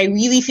Z, but I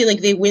really feel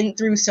like they went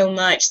through so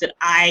much that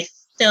I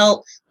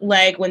felt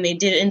like when they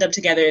did end up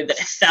together, that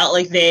I felt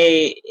like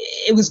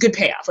it was good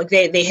payoff. Like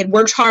they had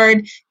worked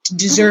hard to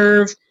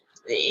deserve,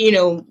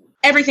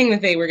 everything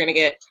that they were going to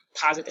get.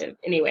 Positive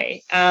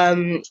anyway.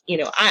 I'm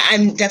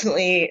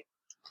definitely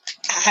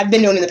have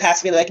been known in the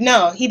past to be like,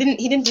 no, he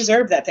didn't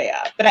deserve that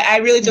payoff. But I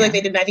really feel like they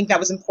did, and I think that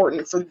was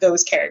important for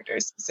those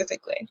characters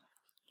specifically.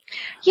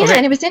 Yeah, Okay.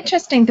 and it was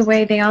interesting the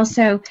way they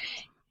also,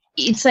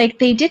 it's like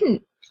they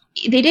didn't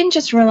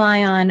just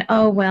rely on,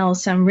 oh well,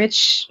 some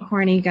rich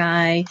horny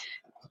guy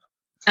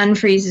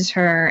unfreezes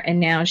her and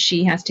now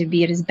she has to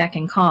be at his beck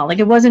and call. Like,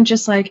 it wasn't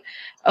just like,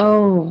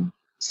 oh,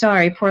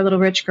 sorry, poor little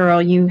rich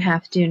girl, you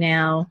have to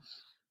now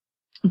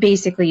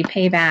basically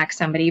pay back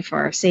somebody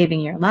for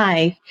saving your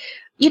life.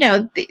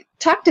 They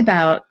talked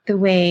about the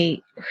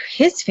way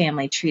his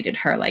family treated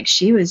her. Like,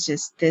 she was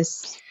just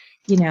this,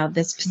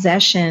 this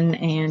possession,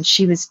 and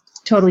she was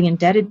totally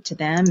indebted to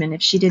them. And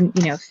if she didn't,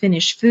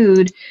 finish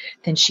food,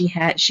 then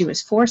she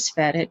was force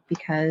fed it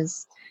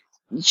because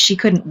she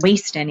couldn't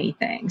waste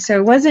anything. So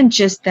it wasn't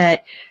just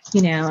that,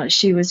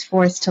 she was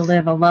forced to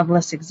live a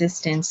loveless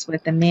existence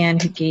with a man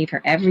who gave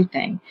her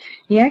everything.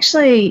 He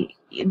actually,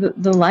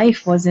 the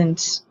life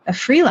wasn't a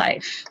free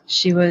life.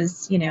 She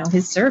was,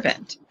 his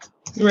servant.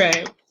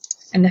 Right.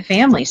 And the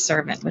family's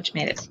servant, which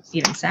made it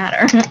even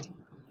sadder.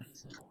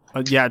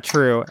 Yeah,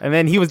 true. And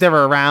then he was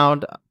never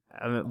around,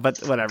 but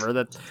whatever.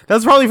 That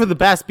was probably for the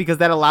best, because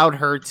that allowed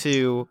her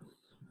to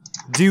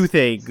do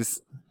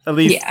things, at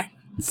least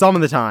some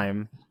of the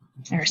time.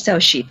 Or so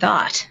she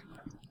thought.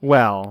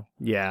 Well,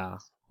 yeah.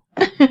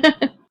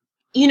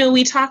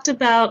 We talked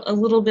about a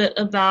little bit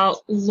about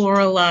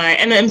Lorelai,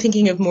 and I'm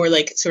thinking of more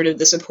like sort of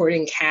the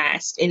supporting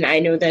cast. And I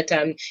know that,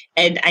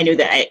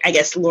 I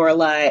guess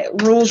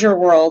Lorelai rules your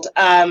world.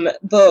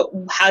 But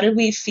how did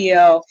we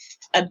feel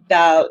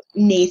about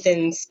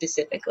Nathan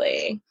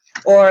specifically,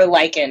 or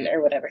Lycan,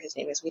 or whatever his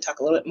name is? We talk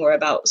a little bit more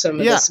about some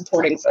of the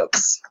supporting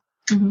folks.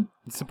 Mm-hmm.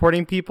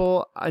 Supporting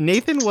people. I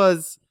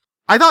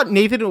thought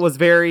Nathan was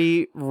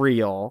very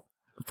real.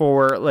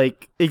 For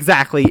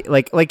exactly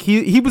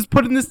he was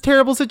put in this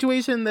terrible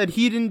situation that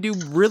he didn't do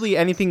really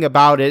anything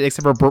about it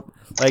except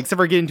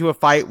for get into a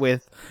fight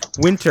with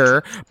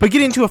Winter. But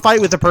getting into a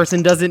fight with a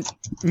person doesn't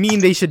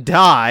mean they should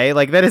die.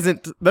 Like, that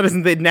isn't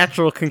the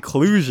natural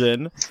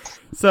conclusion.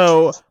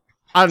 So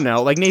I don't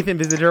know. Like, Nathan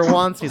visited her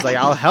once. He's like,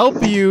 I'll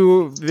help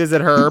you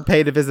visit her,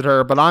 pay to visit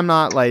her, but I'm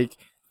not I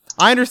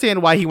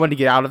understand why he wanted to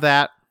get out of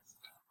that.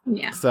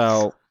 Yeah.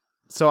 So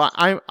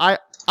I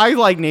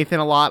like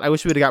Nathan a lot. I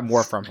wish we would have got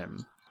more from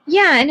him.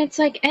 Yeah, and it's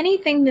like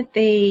anything that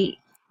I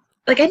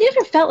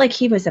never felt like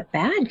he was a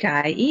bad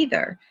guy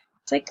either.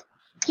 It's like,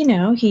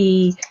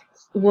 he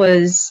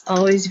was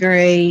always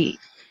very,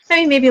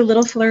 maybe a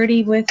little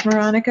flirty with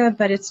Veronica,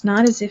 but it's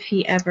not as if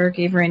he ever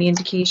gave her any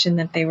indication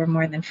that they were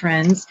more than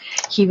friends.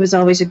 He was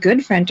always a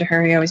good friend to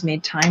her. He always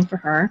made time for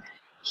her.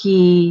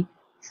 He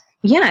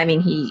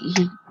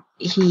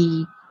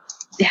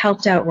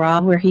helped out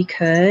Rob where he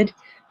could.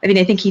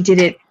 I think he did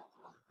it.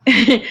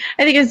 I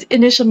think his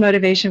initial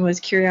motivation was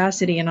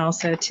curiosity, and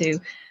also to,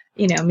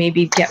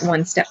 maybe get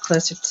one step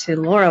closer to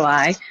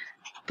Lorelai.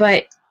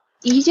 But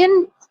he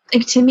didn't.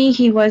 To me,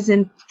 he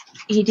wasn't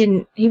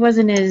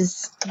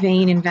as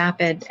vain and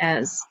vapid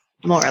as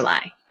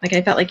Lorelai. Like,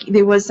 I felt like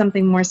there was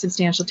something more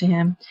substantial to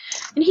him,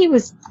 and he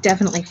was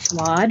definitely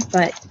flawed,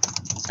 but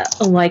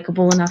a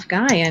likable enough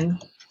guy. And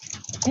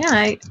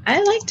yeah,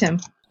 I liked him.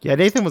 Yeah,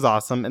 Nathan was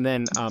awesome. And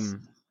then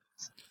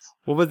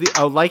what was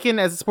Lycan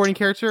as a supporting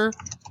character?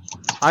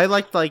 I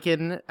liked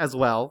Lycan as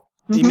well.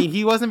 Mm-hmm.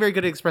 He wasn't very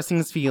good at expressing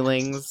his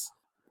feelings,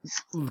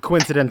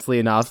 coincidentally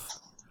enough.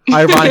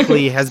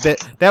 Ironically,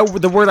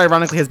 the word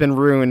ironically has been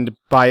ruined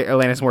by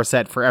Alanis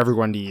Morissette for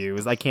everyone to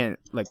use. I can't,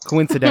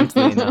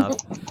 coincidentally enough.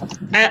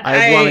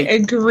 I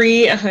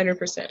agree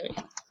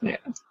 100%. Yeah.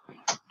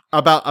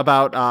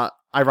 About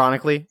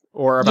ironically,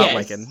 or about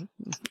Lycan?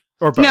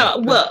 Or both?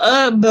 No,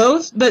 well,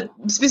 both, but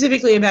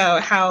specifically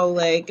about how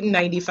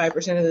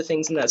 95% of the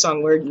things in that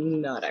song were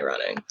not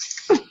ironic.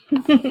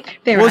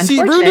 They were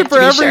she ruined it for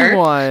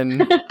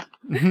everyone.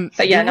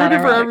 But yeah, not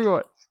ironic. For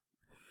everyone.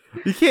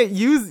 You can't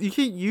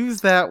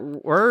use that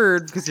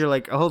word because you're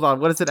like, hold on,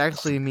 what does it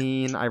actually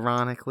mean?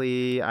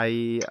 Ironically,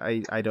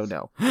 I don't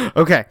know.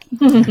 Okay,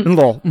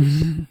 lol.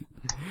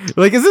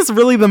 Is this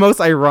really the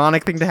most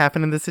ironic thing to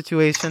happen in this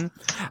situation?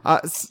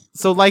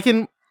 So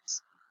Lycan,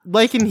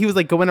 he was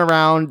going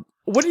around.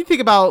 What do you think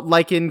about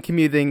Lycan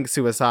committing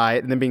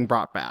suicide and then being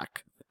brought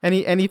back?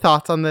 Any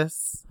thoughts on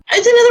this?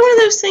 It's another one of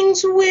those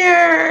things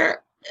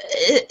where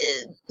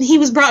he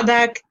was brought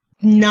back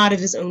not of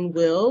his own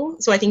will,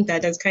 so I think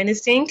that does kind of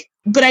stink.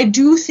 But I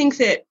do think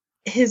that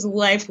his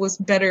life was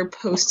better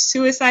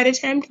post-suicide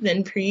attempt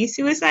than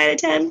pre-suicide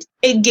attempt.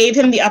 It gave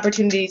him the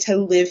opportunity to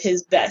live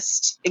his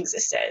best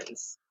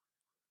existence.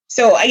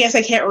 So I guess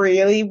I can't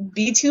really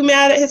be too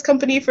mad at his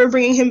company for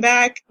bringing him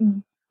back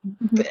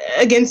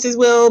against his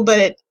will,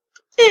 but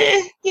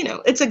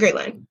it's a great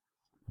line.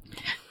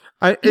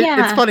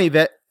 It's funny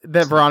that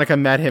Veronica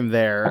met him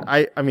there.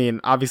 I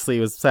mean, obviously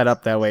it was set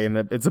up that way, and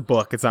it's a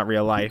book. It's not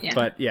real life,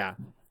 but yeah.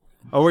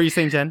 Oh, what were you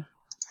saying, Jen?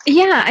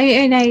 Yeah,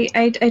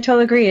 I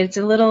totally agree. It's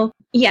a little,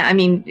 I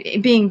mean,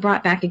 being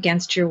brought back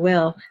against your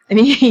will. I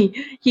mean,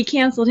 he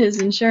canceled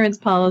his insurance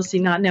policy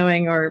not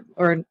knowing or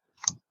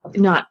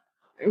not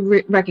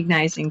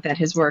recognizing that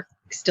his work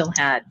still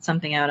had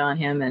something out on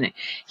him, and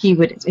he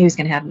was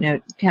going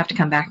to have to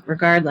come back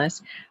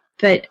regardless.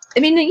 But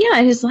I mean,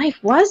 his life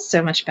was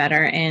so much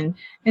better, and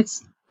it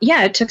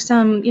took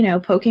some,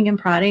 poking and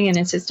prodding and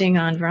insisting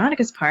on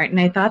Veronica's part, and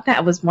I thought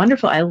that was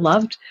wonderful. I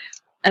loved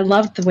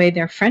the way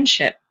their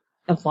friendship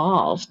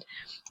evolved.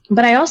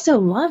 But I also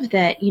love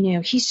that,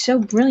 he's so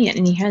brilliant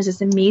and he has this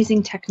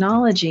amazing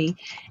technology,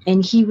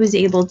 and he was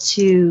able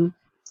to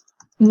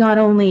not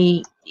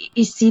only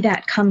see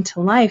that come to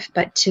life,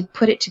 but to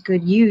put it to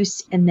good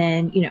use and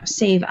then,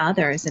 save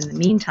others in the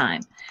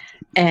meantime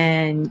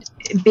and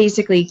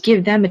basically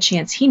give them a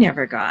chance he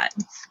never got.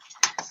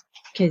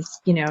 Because,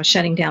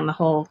 shutting down the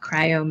whole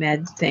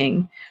cryomed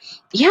thing.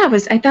 Yeah,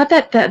 I thought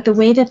that the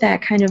way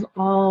that kind of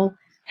all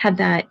had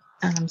that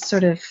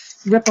sort of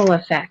ripple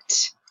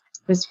effect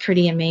was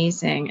pretty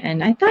amazing.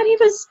 And I thought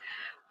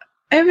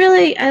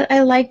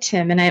I liked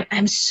him. And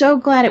I'm so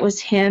glad it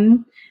was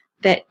him,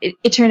 that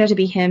it turned out to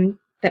be him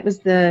that was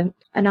the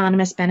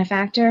anonymous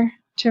benefactor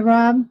to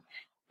Rob.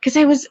 Because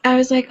I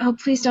was like, oh,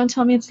 please don't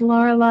tell me it's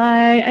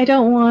Lorelai. I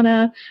don't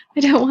wanna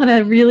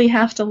really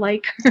have to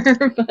like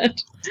her.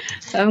 But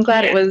so I'm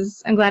glad it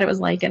was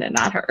Lycan and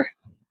not her.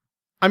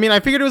 I mean,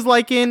 I figured it was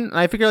Lycan, and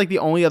I figured like the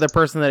only other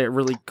person that it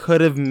really could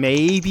have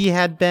maybe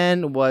had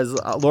been was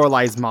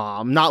Lorelai's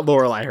mom, not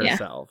Lorelai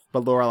herself,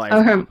 but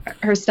Lorelai's mom.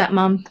 her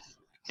stepmom,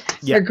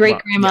 her great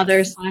grandmother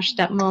 /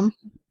 stepmom.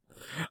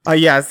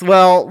 Yes,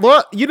 well,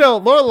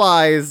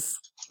 Lorelai's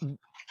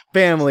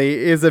family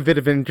is a bit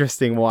of an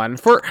interesting one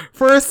for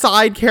a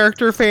side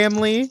character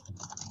family.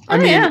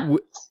 The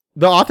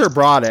author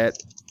brought it.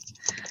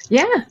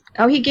 Yeah.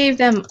 Oh, he gave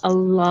them a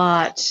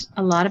lot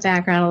of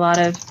background, a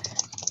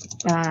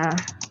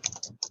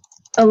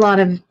lot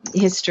of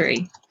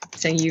history.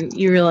 So you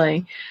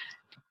really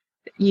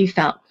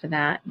felt for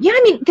that. Yeah,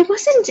 I mean, there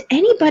wasn't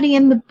anybody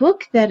in the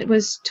book that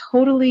was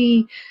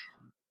totally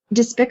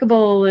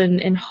despicable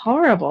and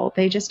horrible.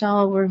 They just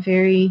all were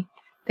they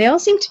all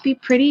seemed to be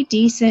pretty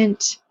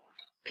decent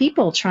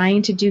people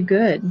trying to do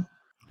good.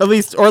 At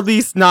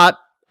least not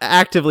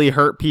actively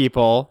hurt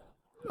people,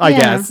 I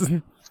guess.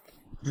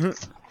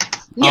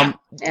 Yeah.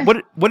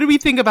 What did we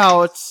think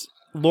about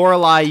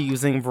Lorelai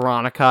using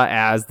Veronica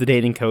as the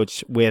dating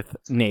coach with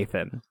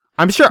Nathan?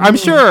 I'm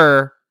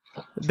sure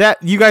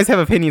that you guys have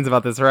opinions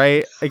about this,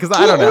 right? Because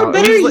I don't know. Or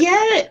better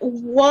yet,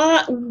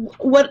 what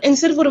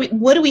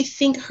do we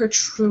think her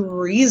true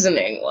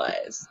reasoning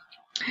was?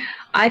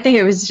 I think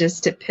it was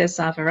just to piss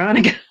off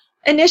Veronica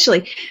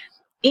initially,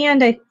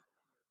 and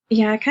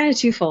kind of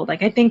twofold.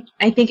 Like I think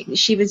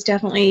she was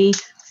definitely,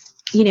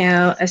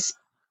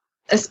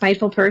 a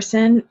spiteful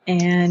person,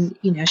 and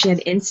she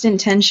had instant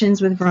tensions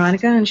with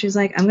Veronica, and she was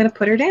like, I'm going to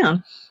put her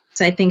down.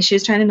 So I think she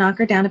was trying to knock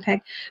her down a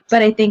peg,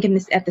 but I think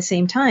at the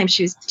same time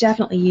she was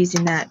definitely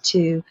using that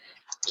to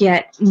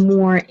get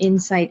more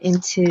insight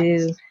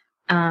into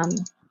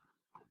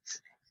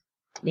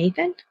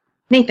Nathan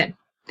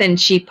than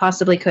she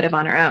possibly could have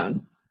on her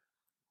own.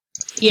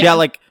 Yeah,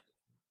 like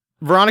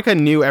Veronica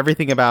knew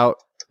everything about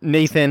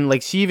Nathan.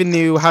 Like she even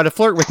knew how to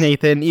flirt with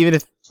Nathan, even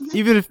if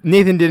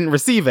Nathan didn't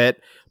receive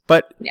it.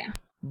 But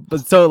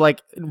so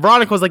like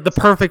Veronica was like the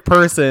perfect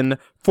person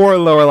for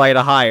Lorelai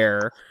to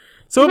hire.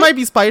 So it might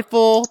be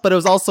spiteful, but it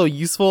was also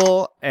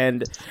useful,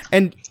 and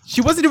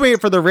she wasn't doing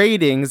it for the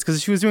ratings, because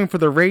if she was doing it for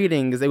the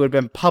ratings, it would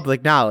have been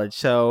public knowledge.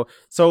 So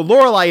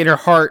Lorelai in her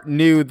heart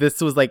knew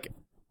this was like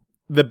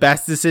the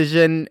best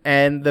decision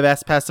and the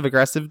best passive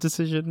aggressive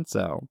decision.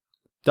 So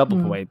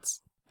double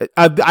points.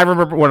 I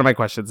remember one of my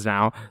questions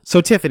now. So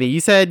Tiffany, you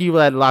said you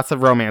read lots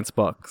of romance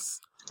books.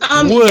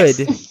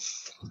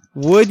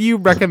 Would you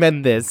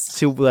recommend this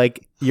to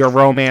like your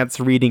romance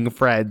reading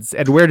friends?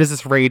 And where does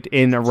this rate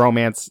in a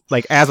romance,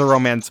 like as a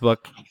romance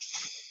book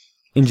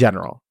in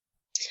general?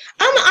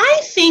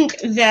 I think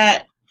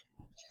that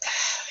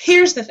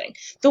here's the thing.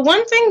 The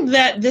one thing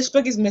that this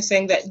book is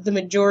missing that the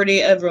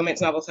majority of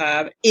romance novels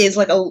have is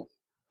like a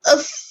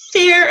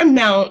fair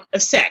amount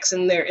of sex,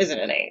 and there isn't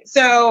any.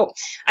 So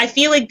I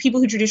feel like people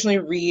who traditionally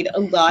read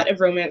a lot of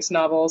romance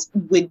novels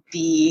would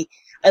be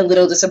a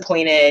little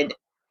disappointed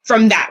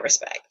from that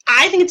respect.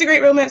 I think it's a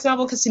great romance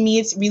novel because to me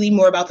it's really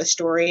more about the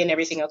story and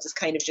everything else is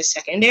kind of just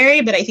secondary.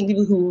 But I think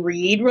people who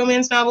read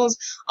romance novels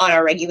on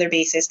a regular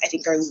basis, I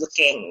think, are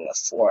looking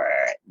for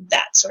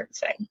that sort of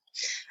thing.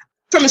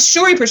 From a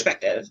story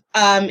perspective,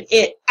 I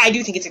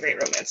do think it's a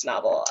great romance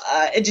novel.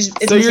 It's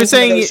so you're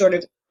saying those sort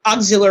of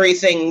auxiliary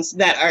things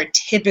that are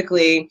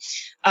typically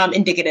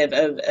indicative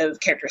of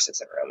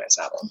characteristics of a romance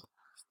novel.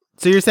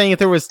 So you're saying if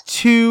there was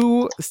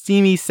 2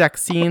 steamy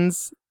sex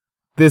scenes,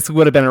 this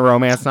would have been a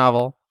romance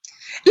novel?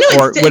 No,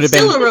 Or it's would it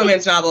still been- a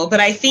romance novel, but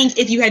I think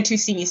if you had two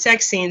steamy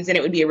sex scenes, then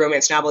it would be a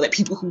romance novel that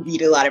people who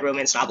read a lot of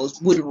romance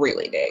novels would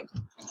really dig.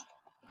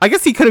 I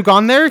guess he could have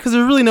gone there because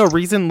there's really no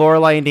reason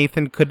Lorelai and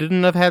Nathan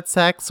couldn't have had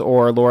sex,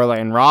 or Lorelai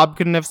and Rob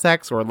couldn't have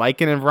sex, or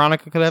Lycan and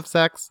Veronica could have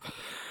sex.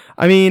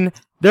 I mean,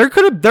 there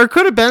could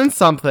have been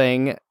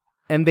something,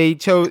 and he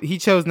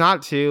chose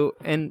not to.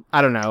 And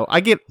I don't know.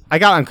 I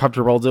got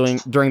uncomfortable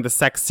during the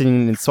sex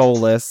scene in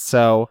Soulless,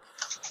 so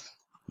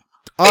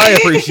I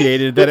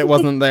appreciated that it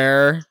wasn't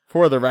there.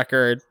 For the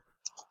record.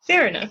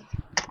 Fair enough.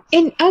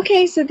 And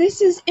okay, so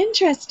this is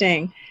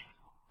interesting.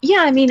 Yeah,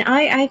 I mean,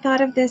 I thought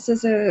of this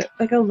as a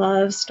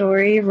love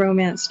story,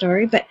 romance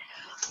story, but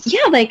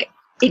yeah, like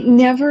it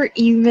never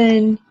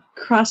even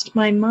crossed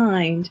my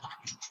mind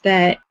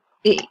that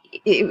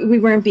we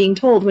weren't being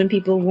told when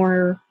people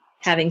were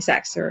having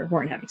sex or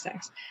weren't having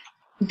sex.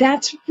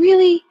 That's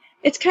really,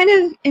 it's kind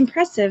of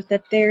impressive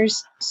that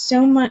there's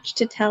so much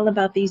to tell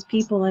about these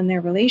people and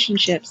their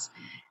relationships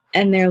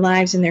and their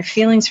lives and their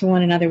feelings for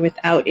one another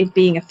without it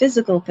being a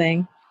physical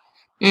thing.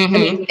 Mm-hmm. I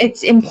mean,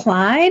 it's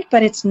implied,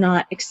 but it's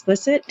not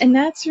explicit, and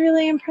that's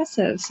really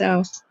impressive.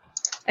 So,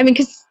 I mean,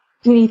 because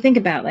when you think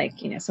about,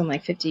 like, you know, something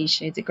like 50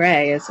 Shades of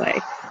Grey, it's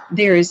like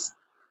there's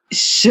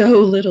so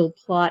little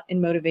plot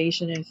and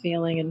motivation and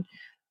feeling,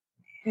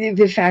 and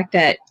the fact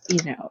that, you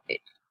know,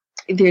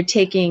 they're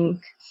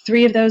taking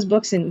 3 of those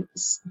books and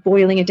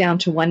boiling it down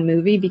to one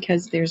movie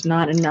because there's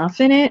not enough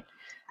in it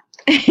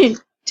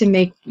to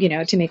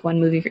make one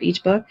movie for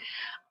each book.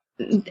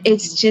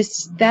 It's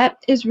just, that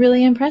is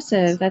really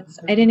impressive. I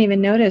didn't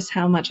even notice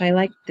how much I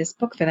liked this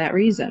book for that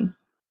reason.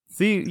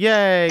 See,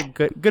 yay,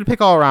 good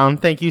pick all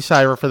around. Thank you,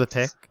 Shira, for the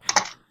pick.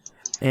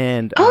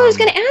 And I was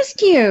going to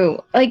ask you,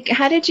 like,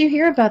 how did you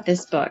hear about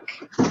this book?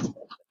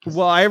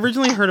 well, I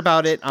originally heard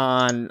about it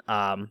on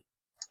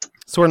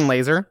Sword and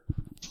Laser,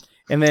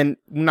 and then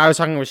when I was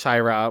talking with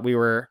Shira,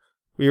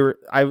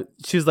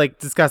 she was like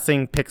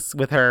discussing picks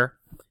with her,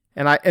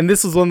 and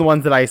this was one of the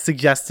ones that I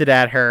suggested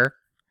at her.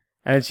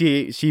 And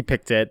she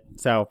picked it,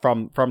 so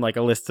from like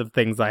a list of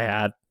things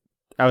I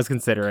was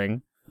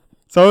considering.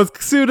 So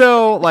it's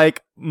pseudo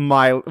like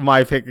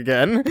my pick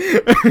again,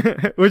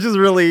 which is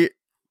really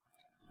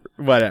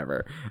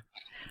whatever.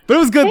 But it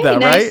was good though,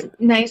 right?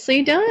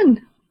 Nicely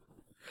done.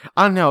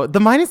 I don't know. The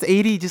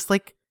 -80, just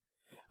like,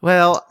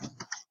 well,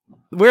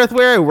 where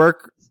I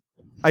work,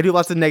 I do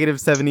lots of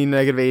 -70,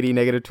 -80,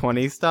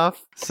 -20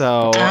 stuff.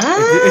 So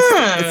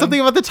it's something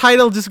about the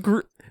title just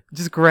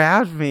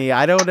grabbed me.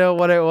 I don't know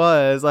what it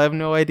was. I have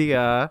no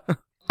idea.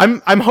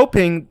 I'm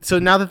hoping, so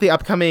now that the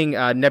upcoming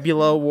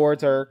Nebula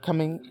Awards are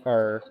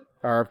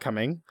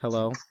upcoming.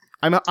 Hello.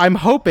 I'm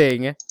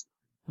hoping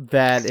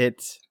that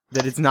it's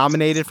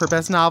nominated for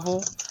Best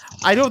Novel.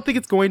 I don't think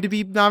it's going to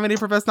be nominated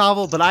for Best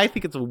Novel, but I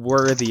think it's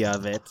worthy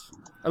of it.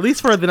 At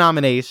least for the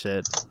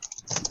nomination.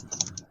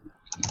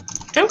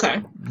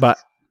 Okay. But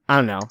I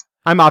don't know.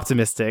 I'm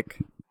optimistic.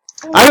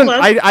 Well,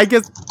 I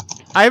guess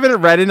I haven't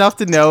read enough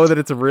to know that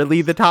it's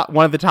really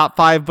one of the top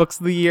 5 books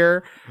of the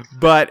year,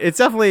 but it's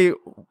definitely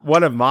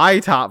one of my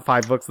top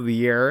 5 books of the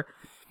year.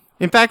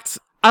 In fact,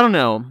 I don't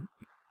know.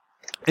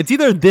 It's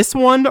either this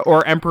one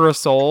or Emperor's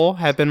Soul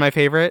have been my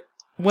favorite.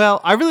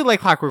 Well, I really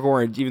like Clockwork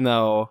Orange, even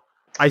though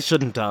I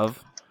shouldn't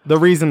have. The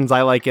reasons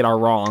I like it are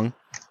wrong.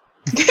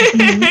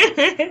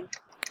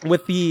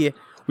 We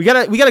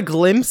got a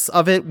glimpse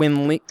of it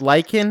when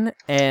Lycan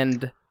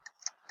and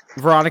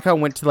Veronica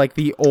went to like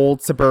the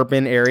old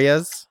suburban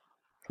areas.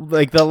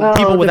 Like the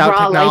people without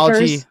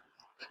technology, lifers.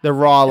 The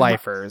raw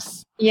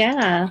lifers.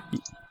 Yeah.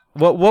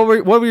 What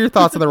were your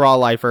thoughts on the raw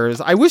lifers?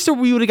 I wish that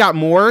we would have got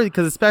more,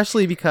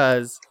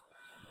 because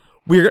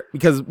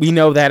we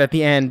know that at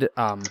the end,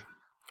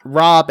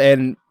 Rob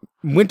and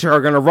Winter are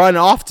gonna run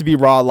off to be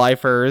raw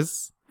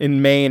lifers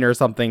in Maine or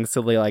something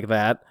silly like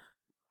that.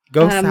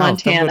 Go south.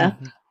 Montana.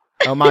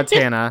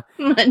 Montana.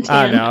 Montana.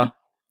 I don't know.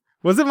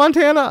 Was it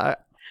Montana?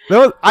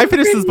 I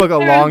finished this book a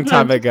long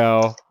time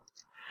ago.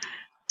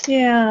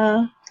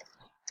 Yeah.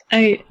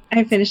 I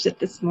finished it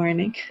this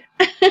morning.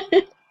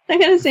 I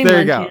gotta say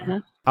There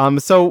Montana. you go.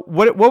 So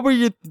what were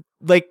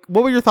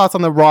your thoughts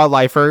on the raw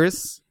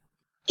lifers?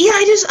 Yeah,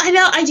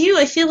 I do.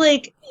 I feel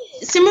like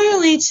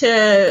similarly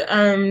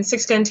to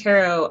Six Gun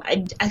Tarot,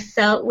 I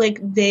felt like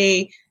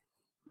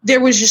there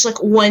was just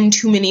like one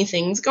too many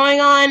things going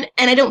on,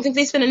 and I don't think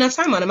they spent enough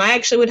time on them. I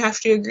actually would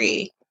have to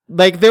agree.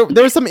 Like there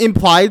was some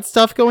implied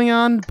stuff going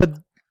on, but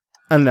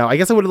I don't know. I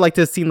guess I would have liked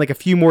to have seen like a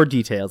few more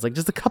details, like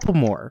just a couple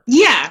more.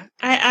 Yeah,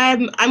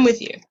 I'm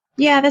with you.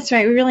 Yeah, that's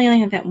right. We really only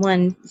had that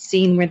one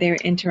scene where they were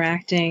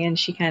interacting and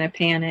she kind of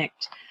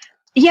panicked.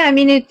 Yeah, I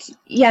mean,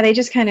 they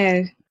just kind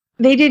of,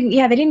 they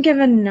didn't give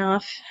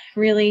enough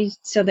really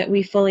so that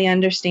we fully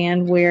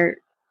understand where,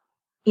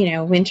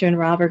 Winter and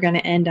Rob are going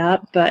to end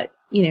up. But,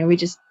 we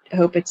just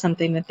hope it's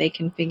something that they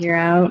can figure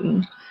out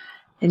and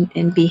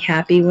be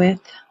happy with.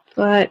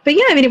 But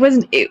yeah, I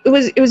mean,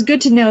 it was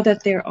good to know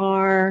that there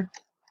are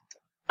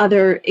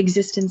other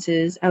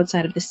existences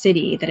outside of the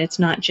city, that it's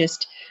not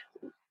just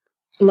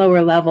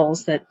lower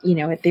levels that,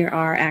 there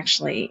are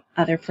actually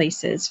other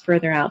places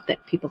further out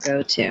that people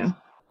go to.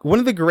 One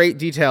of the great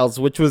details,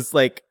 which was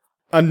like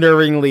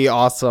unnervingly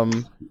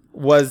awesome,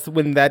 was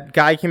when that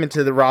guy came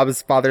into the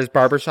Rob's father's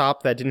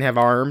barbershop that didn't have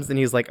arms, and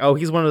he's like, oh,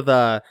 he's one of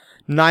the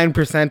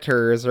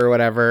 9%ers or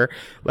whatever,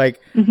 like,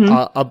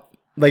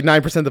 like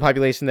 9% of the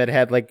population that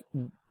had like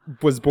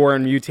was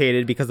born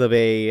mutated because of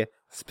a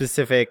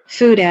specific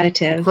food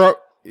additive.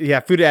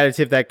 Food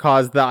additive that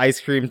caused the ice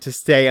cream to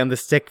stay on the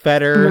stick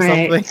better or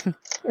something.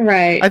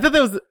 Right. I thought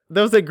that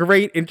was a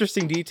great,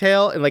 interesting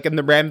detail, and like in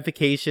the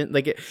ramification,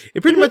 like it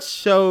pretty much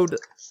showed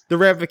the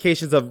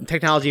ramifications of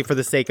technology for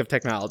the sake of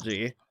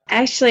technology.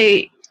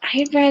 Actually,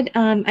 I read.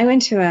 I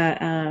went to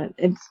a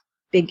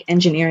big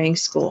engineering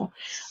school.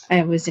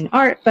 I was in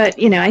art, but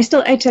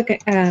I took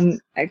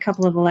a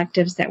couple of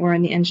electives that were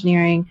in the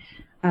engineering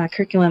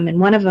curriculum, and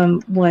one of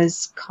them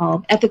was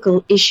called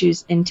Ethical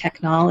Issues in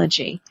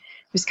Technology.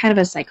 It was kind of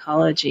a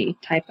psychology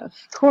type of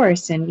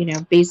course,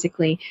 and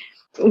basically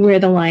where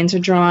the lines are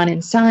drawn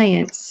in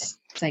science.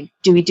 It's like,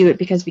 do we do it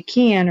because we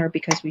can or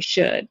because we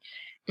should?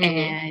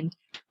 And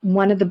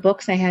one of the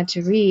books I had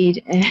to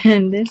read,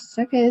 and this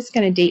is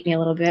going to date me a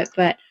little bit,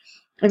 but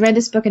I read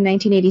this book in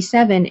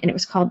 1987, and it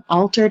was called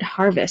Altered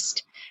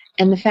Harvest.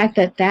 And the fact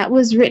that that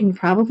was written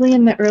probably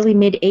in the early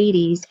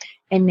mid-'80s,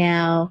 and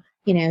now,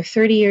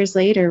 30 years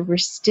later, we're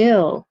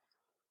still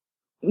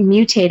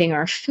mutating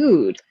our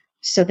food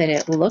so that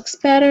it looks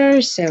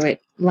better, so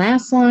it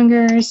lasts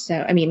longer.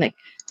 So, I mean, like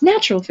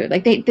natural food.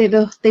 Like they did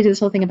this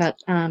whole thing about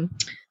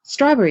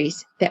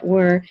strawberries that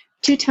were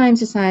 2 times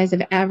the size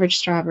of average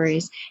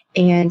strawberries,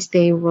 and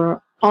they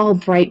were all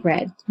bright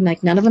red.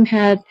 Like none of them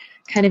had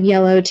kind of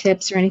yellow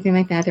tips or anything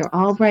like that. They were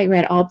all bright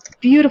red, all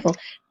beautiful,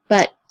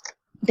 but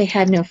they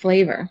had no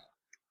flavor.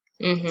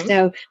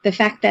 So the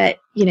fact that,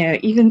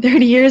 even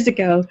 30 years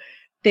ago,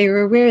 they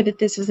were aware that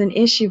this was an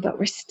issue, but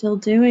we're still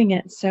doing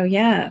it. So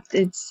yeah,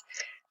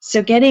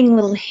 so getting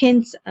little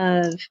hints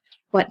of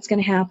what's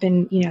going to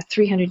happen,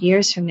 300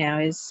 years from now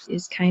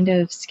is kind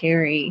of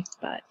scary,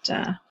 but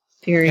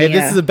very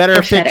this is a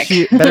better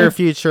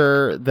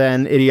future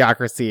than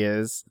Idiocracy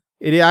is.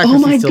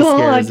 Idiocracy still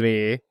scares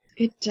me.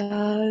 It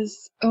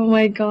does. Oh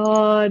my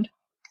god.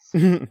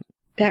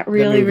 That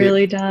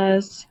really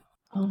does.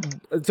 Oh.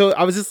 So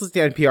I was just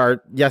listening to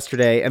NPR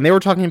yesterday, and they were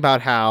talking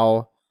about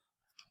how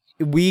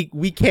we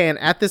can,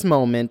 at this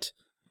moment,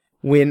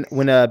 when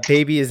a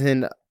baby is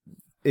in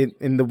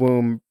the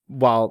womb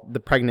while the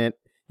pregnant,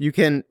 you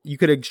could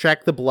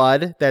extract the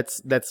blood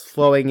that's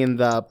flowing in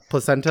the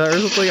placenta or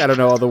something. I don't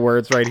know all the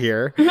words right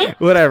here.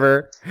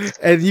 Whatever.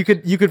 And you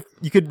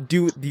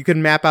could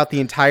map out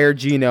the entire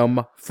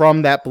genome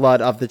from that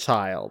blood of the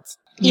child.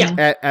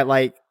 Yeah. At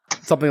like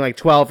something like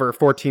 12 or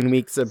 14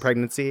 weeks of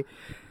pregnancy.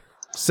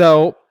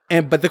 So,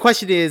 but the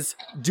question is,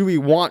 do we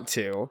want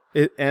to?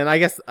 And I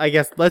guess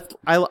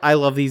I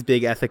love these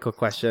big ethical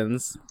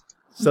questions.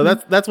 So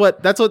that's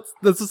what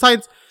the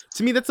science.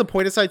 To me, that's the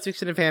point of science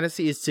fiction and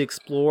fantasy, is to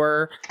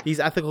explore these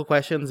ethical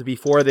questions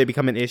before they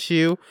become an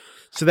issue,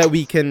 so that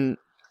we can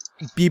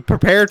be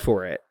prepared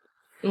for it.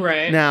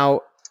 Right.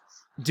 Now,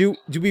 do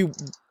we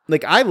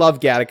like? I love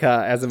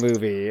Gattaca as a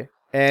movie,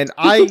 and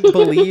I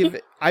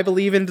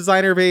believe in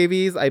designer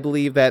babies. I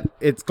believe that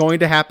it's going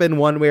to happen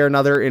one way or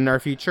another in our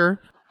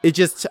future.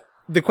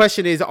 The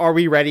question is, are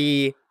we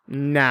ready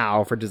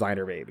now for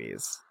designer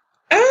babies?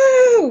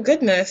 Oh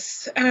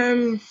goodness.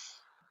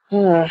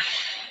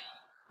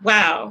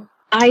 Wow.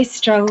 I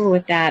struggle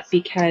with that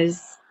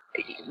because,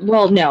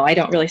 well, no, I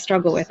don't really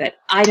struggle with it.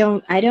 I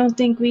don't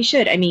think we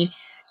should. I mean,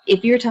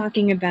 if you're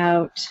talking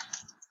about,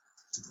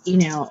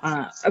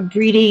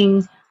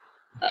 breeding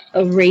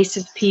a race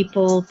of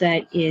people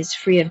that is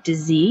free of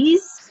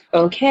disease,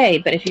 okay.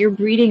 But if you're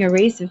breeding a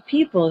race of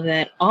people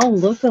that all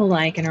look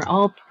alike and are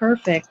all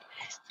perfect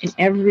in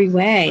every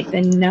way,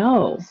 then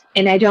no.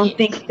 And I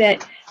think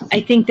that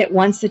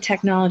once the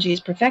technology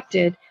is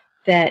perfected,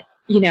 that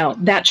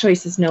that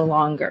choice is no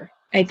longer.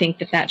 I think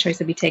that choice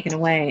will be taken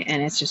away,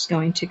 and it's just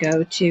going to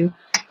go to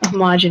a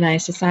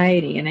homogenized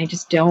society. And I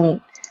just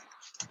don't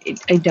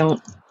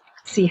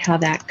see how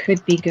that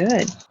could be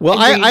good. Well,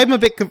 I'm a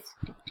bit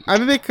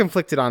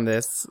conflicted on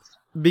this,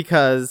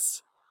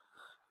 because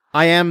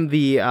I am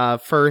the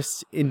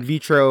first in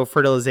vitro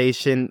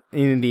fertilization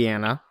in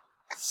Indiana.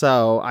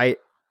 So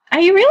Are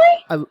you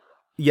really?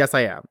 Yes,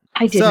 I am.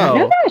 I did not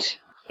know that.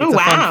 It's a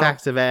fun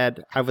fact of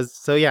Ed.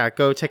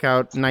 Go check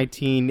out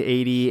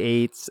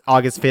 1988's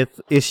August 5th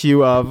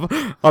issue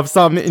of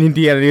some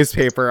Indiana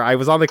newspaper. I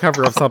was on the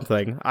cover of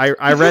something.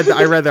 I read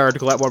the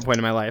article at one point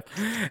in my life.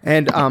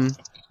 And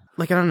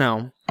I don't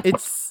know.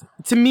 It's,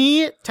 to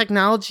me,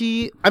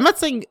 technology, I'm not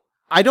saying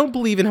I don't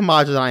believe in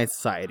homogenized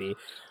society,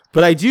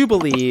 but I do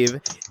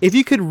believe if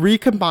you could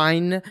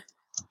recombine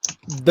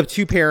the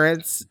two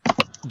parents'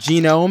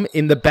 genome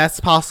in the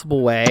best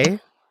possible way,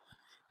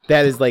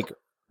 that is like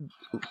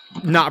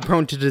not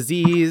prone to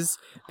disease,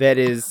 that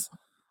is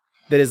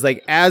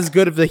like as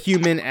good of the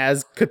human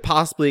as could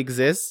possibly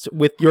exist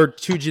with your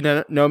 2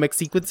 genomic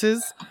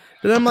sequences,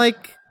 then I'm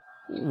like,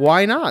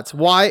 why not?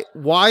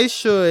 Why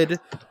should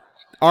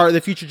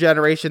the future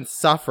generations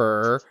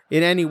suffer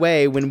in any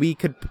way when we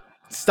could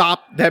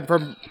stop them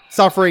from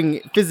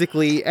suffering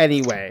physically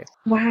anyway.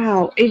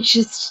 Wow. It's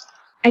just,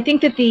 I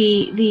think that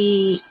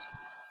the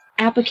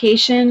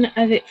application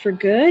of it for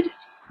good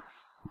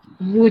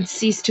would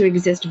cease to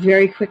exist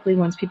very quickly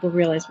once people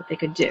realize what they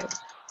could do.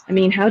 I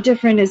mean, how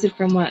different is it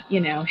from what,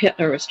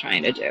 Hitler was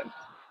trying to do?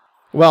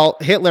 Well,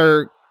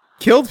 Hitler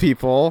killed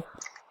people.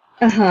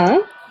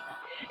 Uh-huh.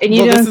 And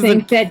you don't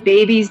think that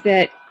babies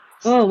that,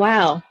 oh,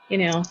 wow,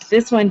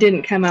 this one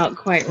didn't come out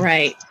quite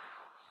right.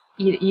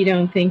 You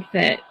don't think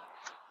that...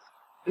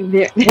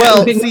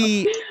 Well,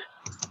 see,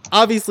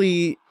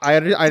 obviously, I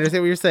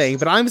understand what you're saying,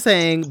 but I'm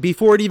saying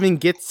before it even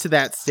gets to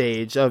that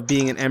stage of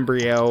being an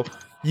embryo,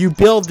 you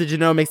build the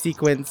genomic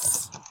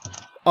sequence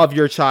of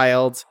your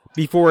child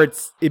before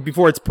it's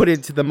put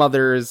into the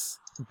mother's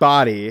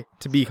body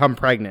to become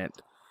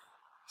pregnant.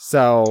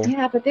 So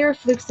yeah, but there are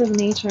flukes of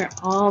nature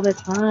all the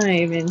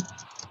time, and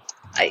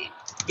it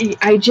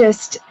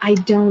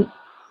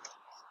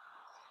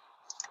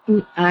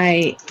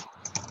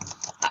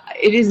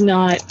is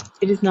not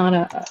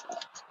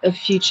a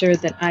future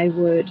that I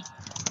would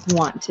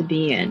want to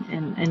be in,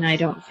 and I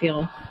don't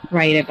feel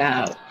right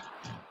about.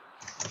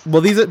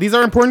 Well, these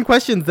are important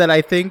questions that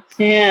I think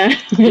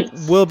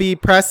will be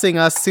pressing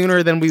us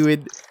sooner than we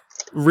would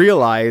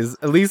realize,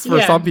 at least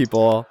for some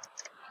people.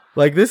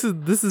 Like this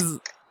is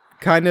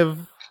kind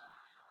of,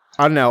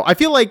 I don't know. I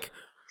feel like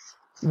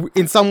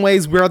in some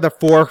ways we're at the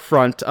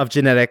forefront of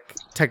genetic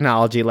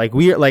technology. Like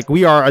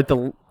we are at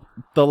the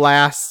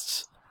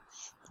last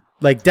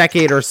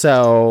decade or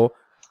so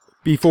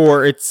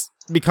before it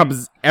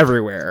becomes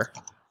everywhere.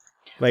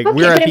 Like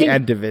we're at the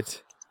end of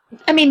it.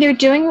 I mean, they're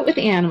doing it with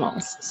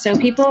animals. So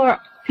people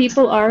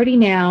already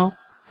now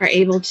are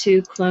able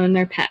to clone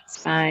their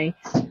pets by,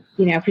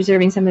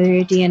 preserving some of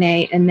their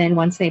DNA, and then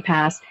once they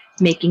pass,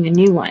 making a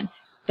new one.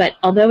 But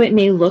although it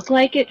may look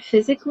like it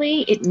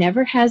physically, it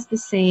never has the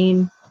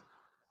same,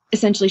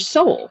 essentially,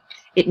 soul.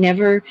 It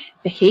never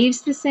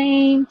behaves the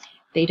same.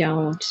 They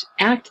don't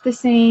act the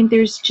same.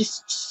 There's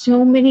just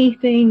so many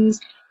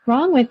things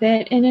wrong with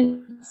it. And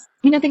it's,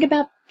 think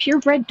about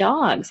purebred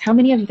dogs. How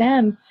many of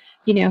them,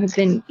 have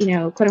been,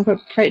 quote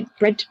unquote,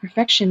 bred to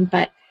perfection,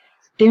 but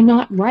they're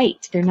not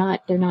right. They're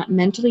not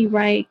mentally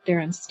right. They're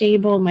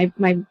unstable. My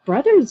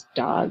brother's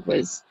dog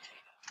was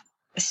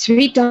a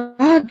sweet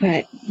dog,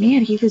 but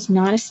man, he was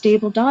not a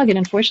stable dog. And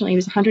unfortunately, he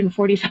was a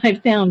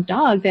 145-pound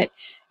dog that,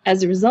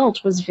 as a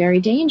result, was very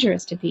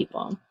dangerous to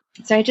people.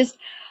 So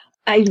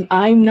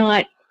I'm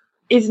not,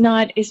 it's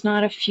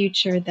not a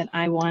future that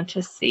I want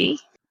to see,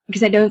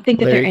 because I don't think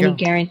that there are any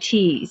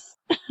guarantees.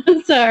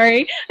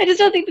 Sorry. I just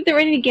don't think that there are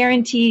any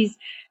guarantees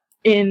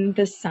in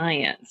the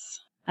science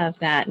of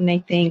that. And I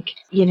think,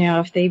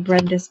 if they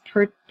bred this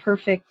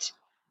perfect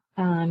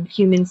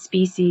human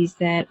species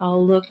that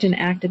all looked and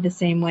acted the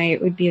same way,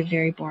 it would be a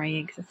very boring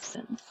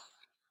existence.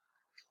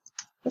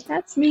 But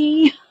that's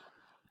me.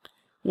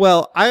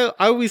 Well, I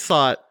always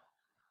thought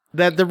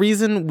that the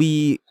reason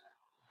we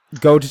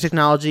go to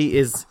technology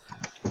is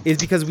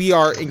because we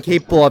are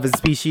incapable of, as a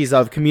species,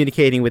 of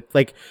communicating with,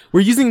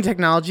 we're using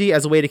technology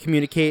as a way to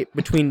communicate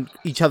between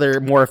each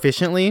other more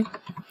efficiently.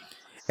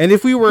 And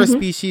if we were a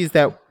species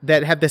that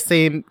had the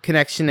same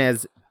connection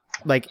as,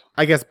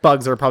 I guess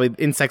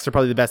insects are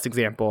probably the best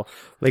example,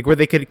 where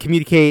they could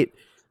communicate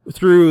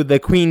through the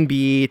queen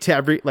bee to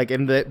every,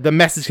 and the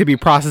message could be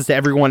processed to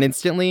everyone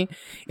instantly.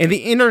 And the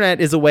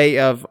internet is a way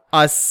of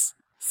us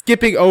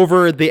skipping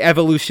over the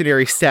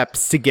evolutionary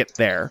steps to get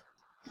there.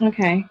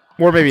 Okay.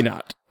 Or maybe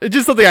not. It's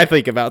just something I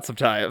think about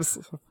sometimes.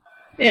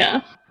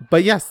 Yeah.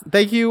 But yes,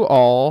 thank you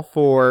all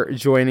for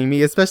joining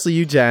me, especially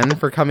you, Jen,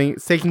 for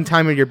taking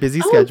time in your busy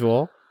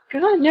schedule.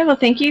 God, no, well,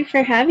 thank you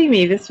for having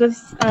me. This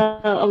was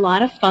a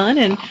lot of fun,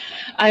 and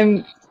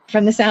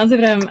from the sounds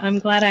of it, I'm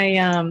glad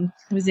I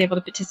was able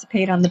to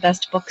participate on the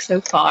best book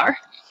so far.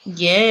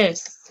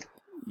 Yes.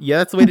 Yeah,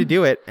 that's the way to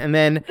do it. And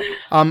then,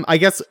 I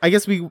guess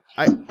we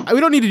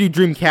don't need to do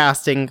dream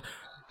casting,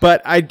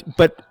 but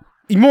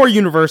more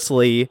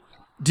universally,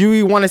 do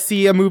we want to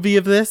see a movie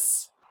of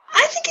this?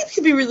 I think it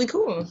could be really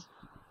cool.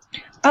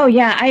 Oh,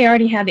 yeah. I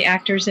already have the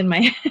actors in my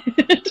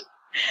head.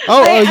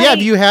 Yeah.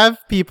 Do you have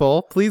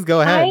people? Please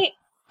go ahead.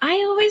 I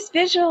always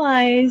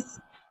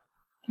visualize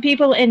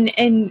people,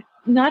 and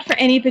not for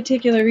any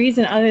particular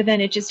reason other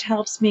than it just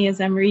helps me as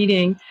I'm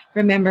reading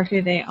remember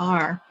who they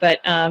are.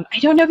 But I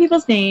don't know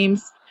people's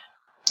names.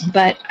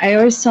 But I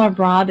always saw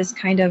Rob as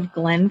kind of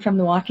Glenn from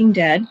The Walking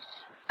Dead.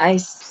 I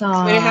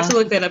have to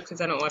look that up because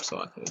I don't watch The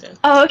Walking Dead.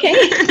 Oh, okay.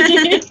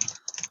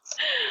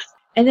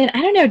 And then,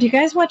 I don't know, do you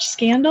guys watch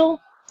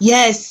Scandal?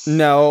 Yes.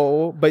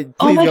 No, but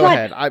please go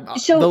ahead.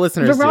 The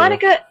listeners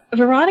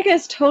Veronica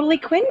is totally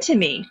Quinn to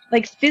me.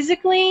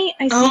 Physically,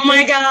 I see. Oh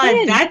my God,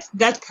 Quinn.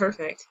 that's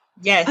perfect.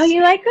 Yes. Oh,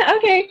 you like that?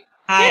 Okay.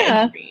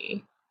 I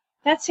agree.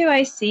 That's who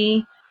I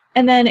see.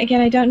 And then,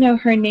 again, I don't know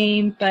her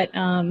name, but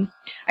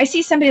I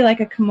see somebody like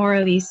a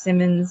Kimora Lee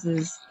Simmons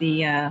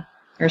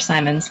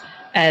Simons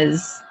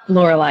as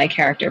Lorelai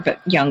character,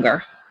 but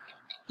younger.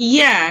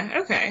 Yeah,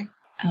 okay.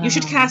 You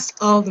should cast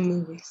all the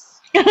movies.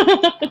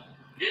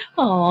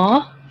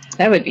 Aw,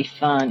 that would be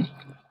fun.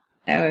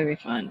 That would be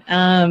fun.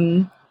 I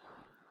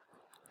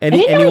Any,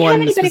 didn't really have anyone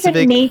anybody for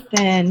specific?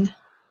 Nathan.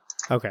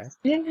 Okay.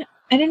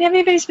 I didn't have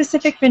anybody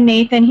specific for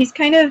Nathan. He's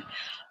kind of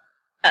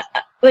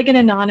like an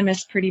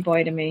anonymous pretty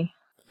boy to me.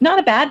 Not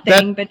a bad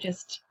thing, but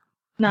just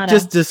not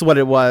Just what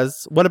it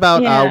was. What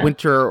about Yeah.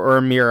 Winter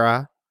or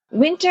Mira?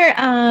 Winter.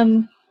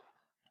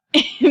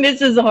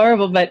 This is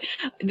horrible, but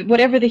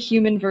whatever the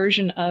human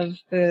version of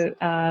the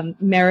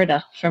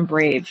Merida from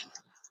Brave.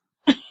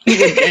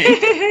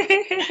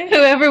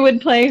 Whoever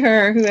would play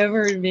her,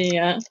 whoever would be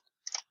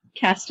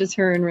cast as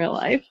her in real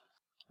life.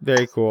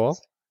 Very cool.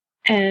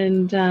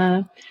 And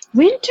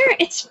Winter,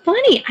 it's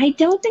funny. I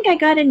don't think I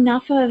got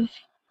enough of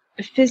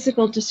a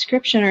physical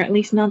description, or at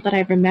least not that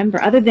I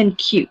remember, other than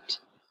cute.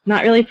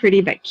 Not really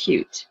pretty, but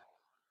cute.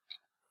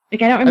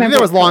 Like, I don't I remember. think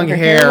there was what color long her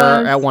hair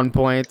was. at one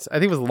point. I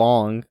think it was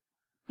long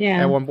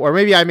Yeah. at one, or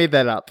maybe I made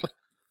that up.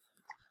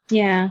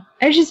 Yeah.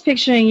 I was just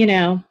picturing,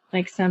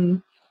 like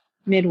some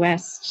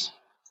Midwest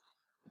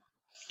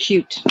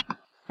cute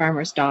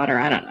farmer's daughter.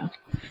 I don't know.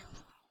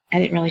 I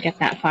didn't really get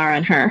that far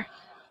on her.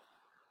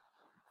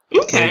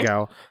 There Okay. you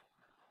go.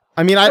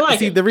 I mean, I I like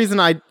see it. the reason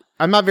I'm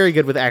not very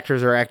good with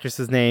actors or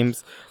actresses'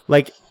 names.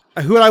 Like,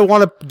 who would I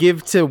want to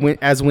give to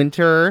as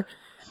Winter?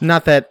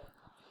 Not that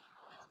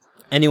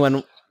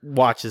anyone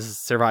watches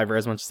Survivor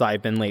as much as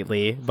I've been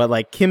lately, but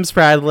like Kim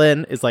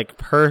Spradlin is like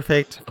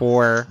perfect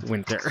for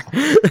Winter.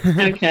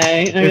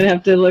 Okay. I'm going to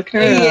have to look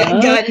her Yeah,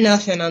 up. got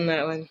nothing on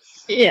that one.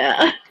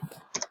 Yeah.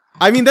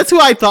 I mean, that's who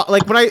I thought.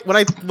 Like when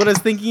I was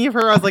thinking of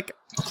her, I was like,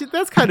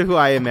 that's kind of who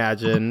I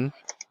imagine.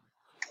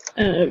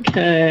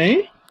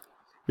 Okay.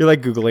 You're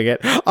like Googling it.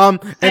 And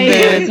It's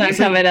then not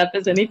coming up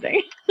as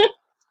anything.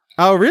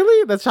 oh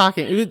really? That's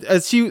shocking.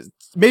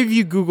 Maybe if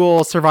you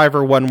Google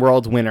Survivor One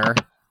World Winner,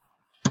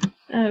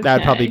 Okay.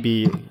 that'd probably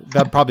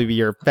be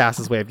your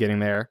fastest way of getting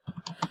there.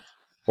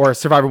 Or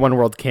Survivor One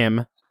World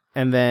Kim,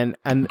 and then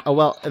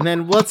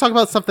let's talk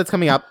about stuff that's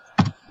coming up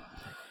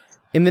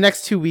in the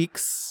next 2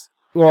 weeks.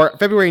 Or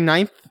February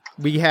 9th,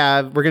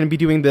 we're going to be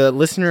doing the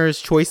listener's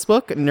choice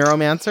book,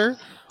 Neuromancer,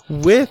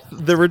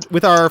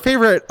 with our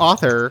favorite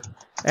author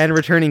and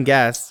returning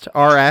guest,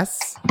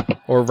 R.S.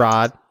 or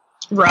Rod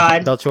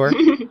Rod. Belchor.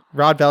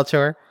 Rod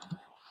Belchor.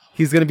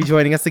 He's going to be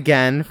joining us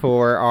again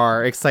for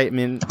our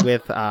excitement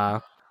with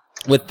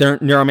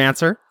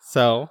Neuromancer.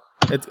 So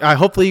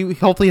hopefully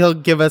he'll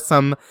give us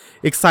some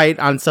insight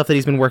on stuff that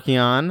he's been working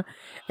on.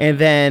 And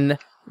then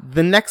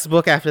the next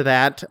book after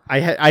that,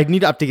 I need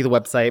to update the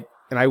website,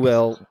 and I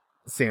will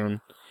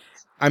soon.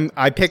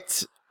 I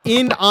picked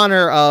in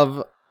honor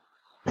of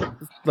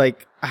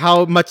like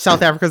how much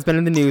South Africa's been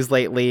in the news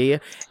lately,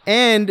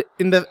 and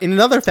in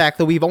another fact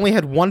that we've only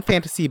had one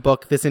fantasy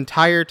book this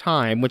entire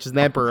time, which is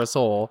The Emperor's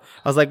Soul.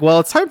 I was like, well,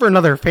 it's time for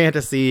another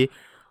fantasy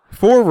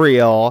for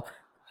real,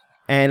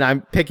 and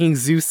I'm picking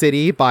Zoo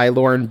City by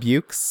Lauren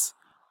Bukes.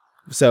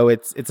 So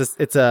it's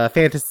a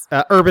fantasy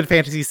urban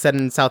fantasy set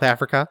in South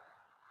Africa.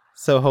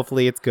 So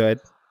hopefully it's good.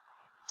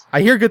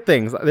 I hear good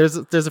things. There's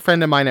a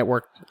friend of mine at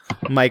work,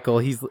 Michael.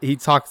 He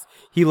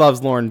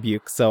loves Lauren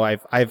Bukes, so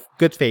I've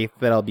good faith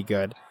that it'll be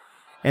good.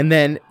 And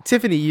then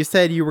Tiffany, you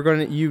said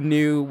you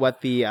knew what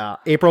the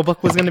April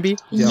book was going to be?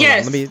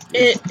 Yes, it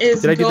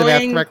is. Did I do the math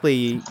going-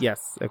 correctly?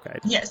 Yes. Okay.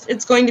 Yes,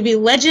 it's going to be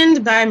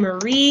Legend by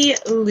Marie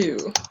Lu.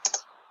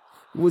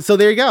 So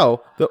there you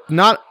go.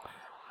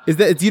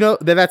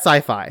 That's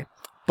sci-fi,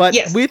 but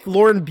Yes. with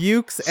Lauren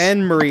Bukes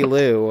and Marie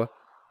Lu,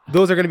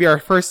 those are going to be our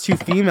first two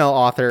female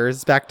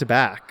authors back to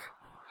back.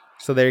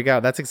 So there you go.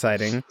 That's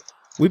exciting.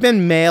 We've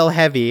been male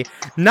heavy,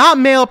 not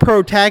male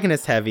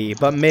protagonist heavy,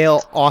 but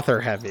male author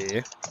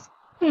heavy.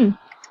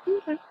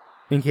 Okay.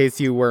 In case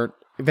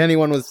if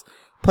anyone was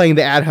playing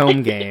the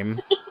at-home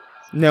game,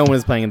 no one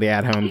was playing the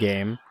at-home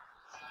game.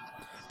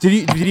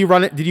 Did you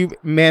run it? Did you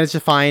manage to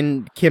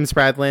find Kim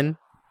Spradlin?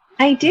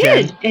 I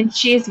did, Jen? and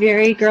she is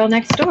very girl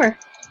next door.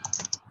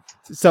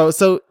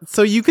 So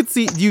you could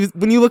see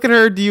when you look at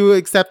her, do you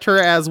accept her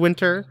as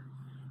Winter?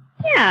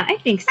 Yeah, I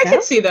think so. I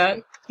can see that.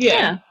 Yeah.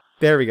 Yeah.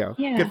 There we go.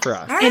 Yeah. Good for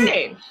us. All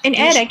right. And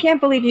Ed, I can't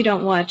believe you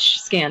don't watch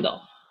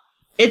Scandal.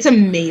 It's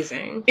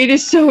amazing. It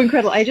is so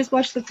incredible. I just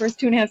watched the first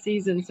 2.5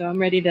 seasons, so I'm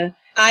ready to.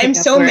 I'm Pick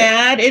up so where-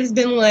 mad. It's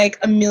been like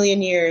a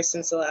million years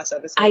since the last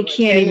episode. I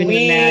can't even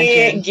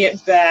imagine.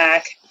 Get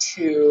back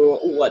to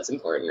what's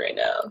important right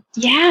now.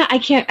 Yeah, I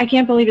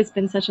can't believe it's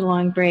been such a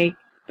long break.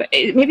 But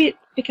maybe it's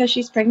because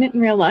she's pregnant in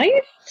real life.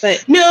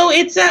 But No,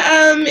 it's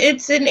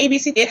an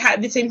ABC. It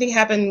had the same thing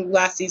happened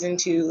last season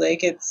too.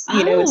 Like it's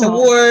it's Oh.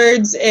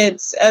 awards.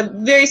 It's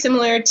very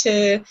similar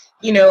to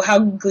how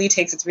Glee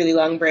takes its really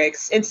long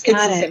breaks. It's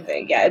Got the it. same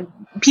thing. Yeah,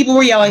 people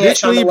were yelling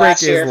This at Shonda Glee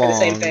last break year is for the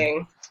same long.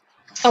 thing.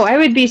 I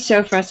would be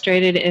so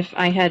frustrated if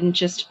I hadn't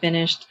just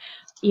finished,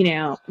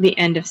 the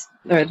end of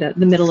or the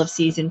middle of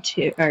season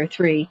 2 or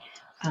 3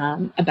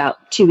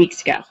 about 2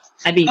 weeks ago.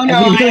 I'd be Oh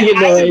no, really I've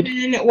annoyed.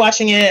 been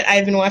watching it.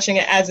 I've been watching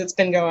it as it's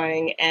been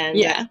going. And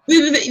Yeah.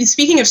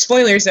 Speaking of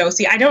spoilers, though,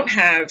 see, I don't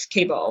have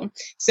cable,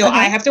 so Uh-huh.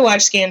 I have to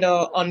watch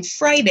Scandal on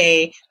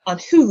Friday on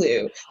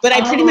Hulu. But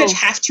I pretty Oh. much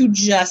have to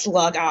just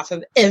log off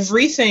of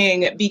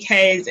everything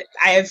because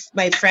I have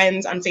my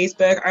friends on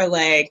Facebook are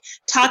like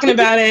talking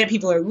about it.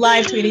 People are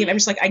live tweeting it. I'm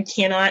just like, I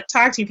cannot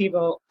talk to you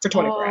people for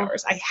 24 Oh.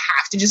 hours. I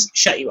have to just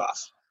shut you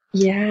off.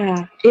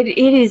 Yeah,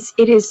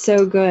 it is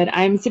so good.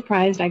 I'm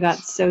surprised I got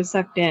so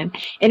sucked in.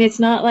 And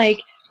it's not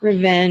like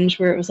Revenge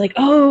where it was like,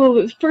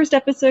 oh, the first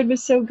episode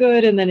was so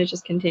good and then it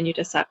just continued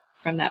to suck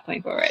from that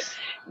point forward.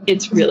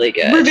 It's really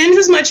good. Revenge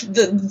was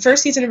the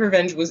first season of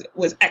Revenge was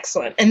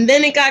excellent, and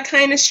then it got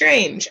kind of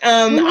strange.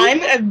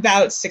 I'm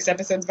about 6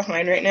 episodes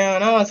behind right now,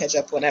 and I'll catch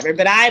up whenever.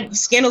 But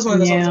Scandal's one of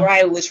those ones Yeah. where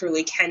I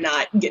literally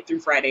cannot get through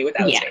Friday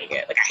without Yeah. seeing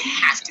it. Like I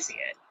have to see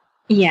it.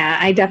 Yeah,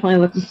 I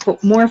definitely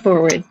look more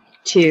forward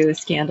to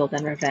Scandal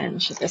than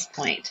Revenge at this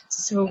point.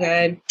 So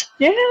good.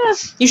 Yeah.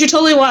 You should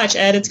totally watch,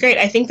 Ed. It's great.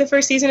 I think the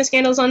first season of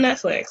Scandal is on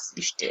Netflix.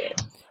 You should do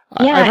it.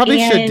 Yeah, I probably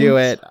should do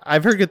and- it.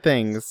 I've heard good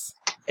things.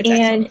 It's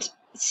And excellent.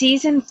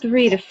 season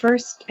 3, I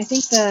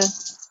think the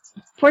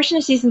portion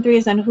of season 3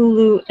 is on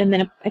Hulu, and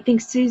then I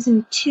think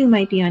season 2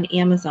 might be on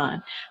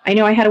Amazon. I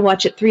know I had to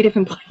watch it 3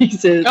 different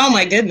places, Oh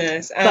my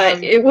goodness.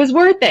 but it was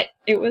worth it.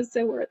 It was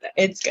so worth it.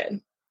 It's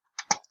good.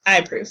 I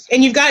approve.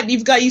 And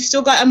you've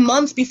still got a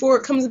month before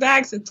it comes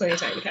back, so plenty of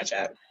time to catch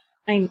up.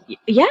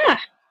 Yeah,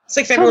 It's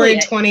like February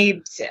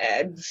Totally. 20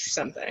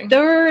 something.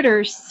 3rd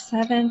or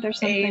 7th or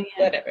something. Eight,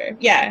 whatever.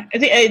 Yeah. I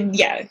think,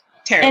 yeah.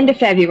 Terrible. End of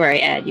February,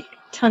 Ed. You've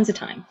got tons of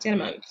time. It's in a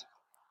month.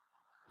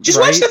 Just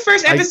Right? watch the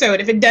first episode.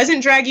 If it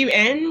doesn't drag you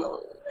in,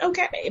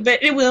 okay.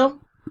 But it will.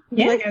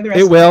 Yeah. Like the rest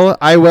It of will.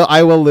 I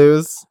will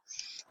lose.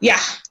 Yeah,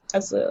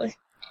 absolutely.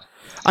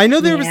 I know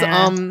there was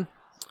Yeah.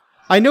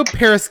 I know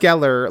Paris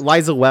Geller,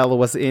 Liza Well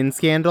was in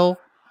Scandal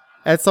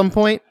at some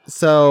point,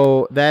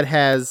 so that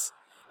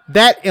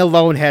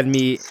alone had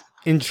me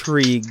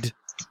intrigued.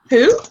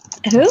 Who?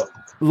 Who?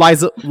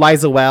 Liza Well,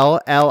 Liza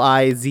Weil.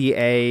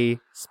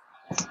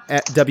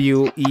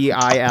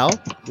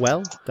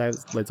 Well, that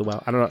was Liza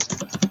Well. I don't know.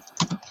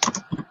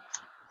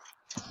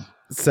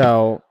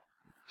 So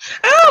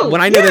Oh,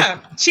 When I know yeah.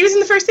 She was in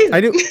the first season. I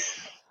knew,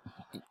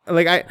 Oh,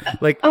 I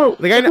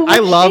who was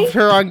loved she?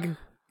 her on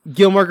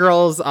Gilmore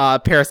Girls.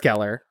 Paris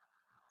Geller,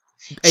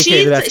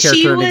 aka the best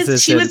character in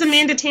existence. She was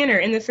Amanda Tanner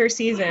in the first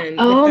season.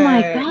 Oh with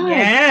my the- God.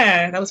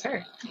 Yeah, that was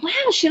her. Wow,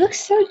 she looks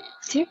so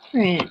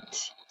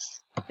different.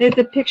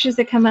 The pictures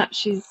that come up,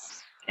 she's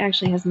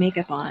actually has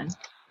makeup on.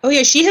 Oh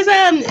yeah, she has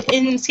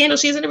in Scandal.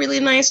 She has a really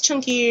nice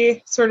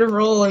chunky sort of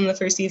role in the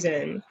first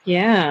season.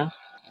 Yeah.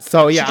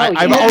 So yeah, Oh,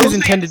 I've yeah. always Oh,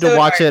 intended so to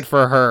watch hard. it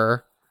for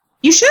her.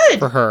 You should.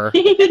 For her,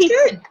 It's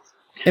good.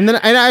 and then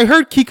I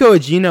heard Kiko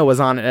Agino was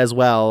on it as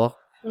well.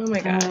 Oh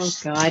my Oh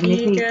gosh. God,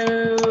 make me.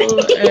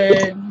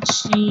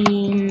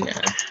 Gina.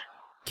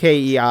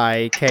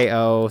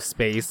 Keiko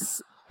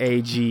space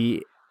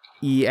Agena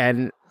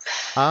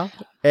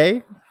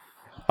A.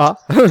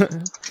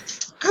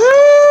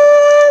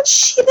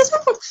 She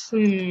doesn't look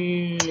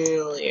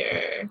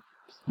familiar.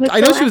 What's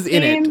I the know she was last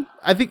in it. name?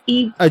 I think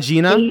E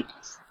Agena.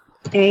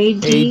 A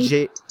G.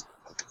 AJ.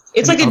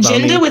 It's like Hold on,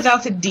 agenda maybe-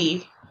 without the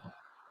D.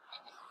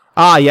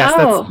 Ah, yes,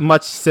 Oh. that's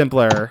much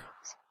simpler.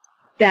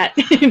 That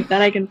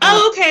that I can.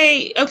 Oh,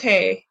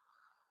 okay.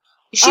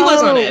 She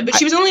was on Oh. it, but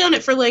she was only on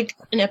it for like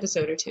an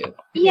episode or two.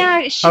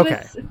 Yeah, she Okay.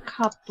 was a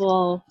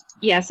couple.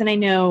 Yes, and I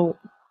know.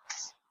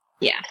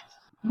 Yeah.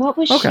 What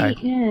was Okay.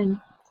 she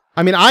in?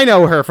 I mean, I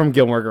know her from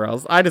Gilmore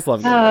Girls. I just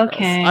love Gilmore Oh, Girls.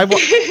 okay.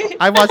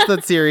 I watched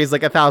that series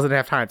like 1,000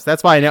 times.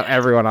 That's why I know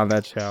everyone on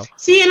that show.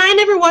 See, and I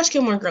never watched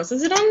Gilmore Girls.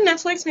 Is it on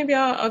Netflix? Maybe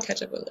I'll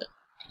catch up with it.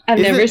 I've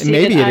Is never it? seen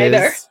Maybe it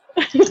either. is.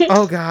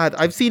 Oh God,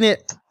 I've seen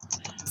it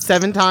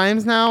 7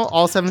 times now,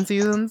 all 7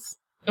 seasons.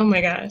 Oh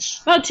my gosh.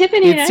 Well,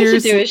 Tiffany and It's I should do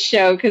seriously- a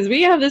show because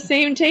we have the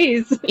same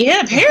taste.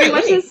 Yeah, We watch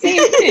apparently. the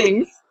same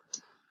things.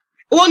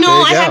 Well, no, There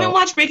you I go. haven't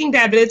watched Breaking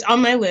Bad, but it's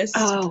on my list.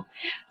 Oh,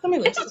 It's on my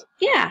list.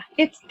 yeah.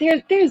 It's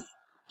there's there's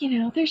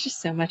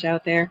just so much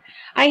out there.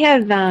 I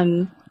have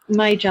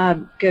my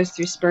job goes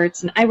through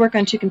spurts, and I work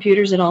on 2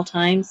 computers at all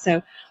times.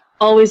 So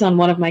always on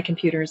one of my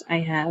computers, I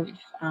have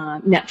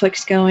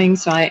Netflix going.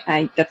 So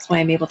I that's why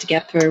I'm able to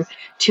get through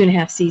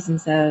 2.5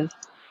 seasons of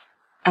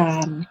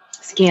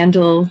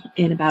Scandal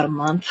in about a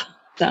month.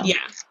 So Yeah,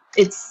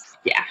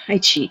 I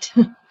cheat.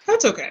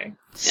 that's okay.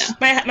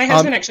 Yeah. My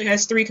husband actually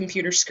has 3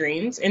 computer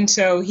screens, and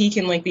so he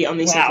can like be on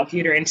the same Wow.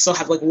 computer and still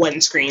have like one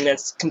screen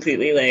that's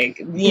completely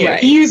like Right.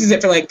 he uses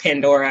it for like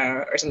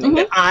Pandora or something.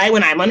 Mhm. But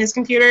when I'm on his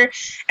computer,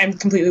 I'm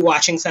completely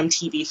watching some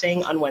TV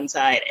thing on one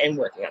side and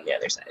working on the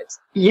other side. It's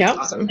Yep.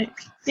 awesome.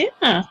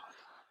 Yeah.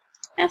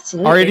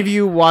 Absolutely. Are any of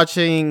you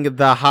watching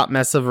the hot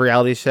mess of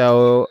reality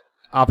show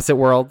Opposite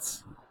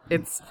Worlds?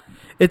 It's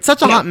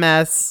such a No. hot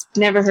mess,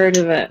 Never heard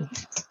of it.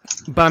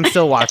 but I'm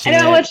still watching I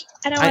don't it. watch.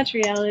 I don't I- watch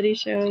reality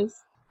shows.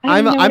 I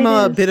I'm don't know I'm what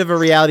a it is. bit of a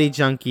reality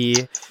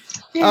junkie.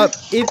 It's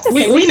Okay,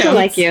 We we still know.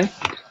 like you.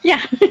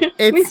 Yeah, we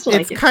it's still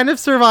like you. kind of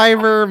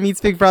Survivor meets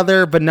Big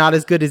Brother, but not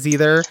as good as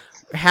either.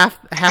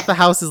 half the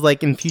house is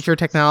like in future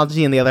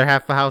technology, and the other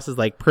half of the house is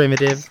like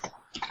primitive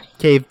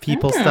cave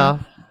people stuff.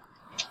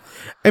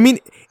 I mean,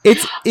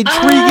 it's intriguing.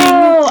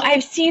 Oh,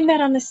 I've seen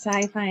that on the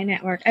Sci-Fi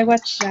Network. I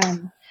watch.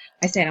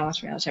 I say I don't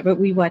watch reality show, but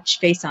we watch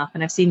Face Off,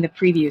 and I've seen the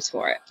previews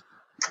for it.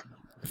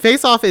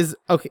 Face Off is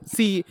okay.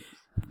 See,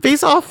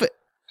 Face Off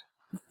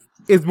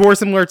is more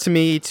similar to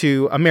me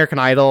to American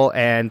Idol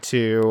and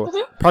to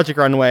Project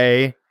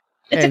Runway.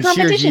 It's and a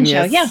competition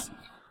show, yeah.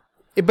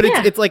 But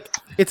it's like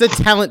it's a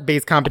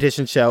talent-based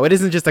competition show. It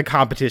isn't just a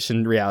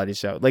competition reality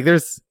show. Like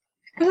there's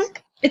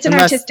it's an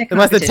artistic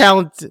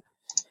competition.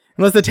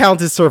 Unless the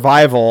talent is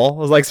survival,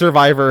 like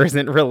Survivor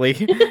isn't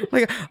really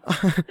like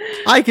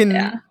I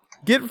can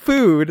get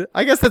food.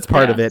 I guess that's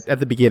part of it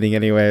at the beginning,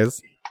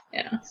 anyways.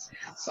 Yeah.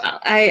 Well,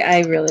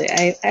 I really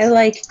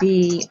like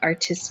the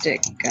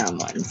artistic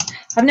ones.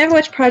 I've never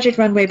watched Project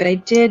Runway, but I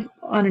did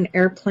on an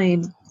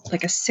airplane,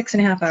 like a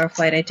 6.5-hour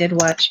flight. I did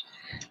watch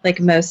like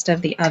most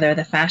of the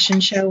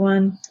fashion show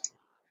one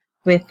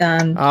with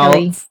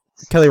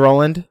Kelly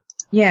Rowland.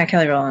 Yeah,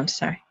 Kelly Rowland.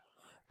 Sorry.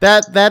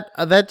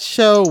 That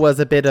show was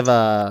a bit of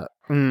a.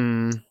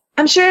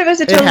 I'm sure it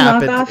was a total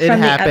knockoff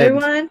from the other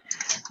one,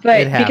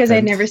 but because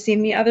I'd never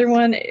seen the other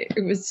one,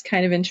 it was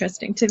kind of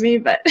interesting to me.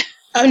 But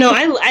oh no,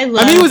 I love.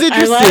 I mean, it was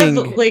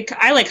interesting.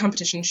 I like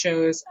competition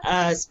shows,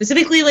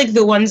 specifically like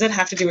the ones that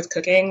have to do with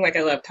cooking. Like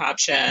I love Top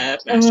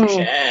Chef, Master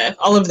Chef,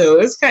 all of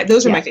those.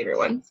 Those are my favorite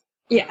ones.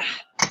 Yeah.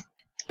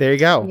 There you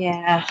go.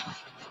 Yeah.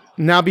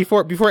 Now,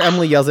 before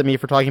Emily yells at me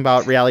for talking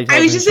about reality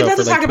television, I was just about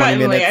to talk about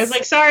Emily. Minutes. I was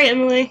like, sorry,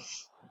 Emily.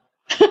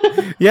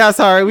 Yeah,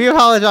 sorry. We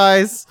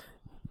apologize.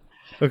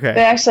 Okay. But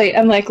actually,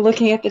 I'm like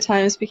looking at the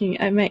time speaking.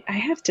 I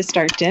have to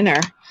start dinner.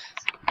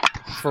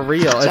 For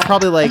real, it's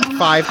probably like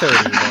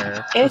 5:30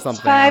 there. It's or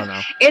something. 5. I don't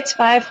know. It's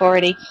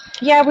 5:40.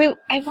 Yeah,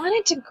 I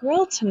wanted to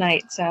grill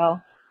tonight,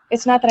 so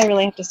it's not that I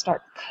really have to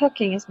start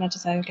cooking as much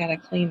as I've got to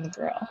clean the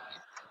grill.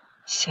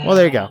 So. Well,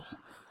 there you go.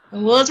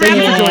 Well, Thank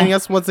you for joining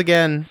us once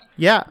again.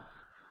 Yeah.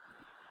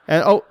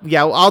 And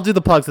I'll do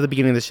the plugs at the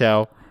beginning of the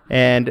show.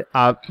 And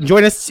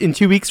join us in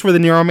 2 weeks for the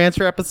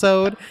Neuromancer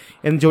episode.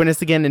 And join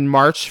us again in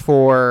March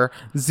for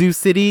Zoo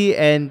City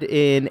and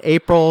in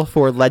April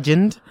for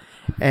Legend.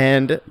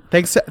 And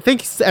thanks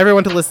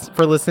everyone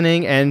for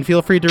listening. And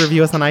feel free to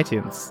review us on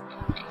iTunes.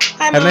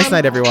 Hi, Have a nice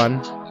night, everyone.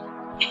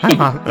 Hi,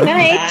 Mom. Good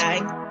night.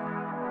 Bye.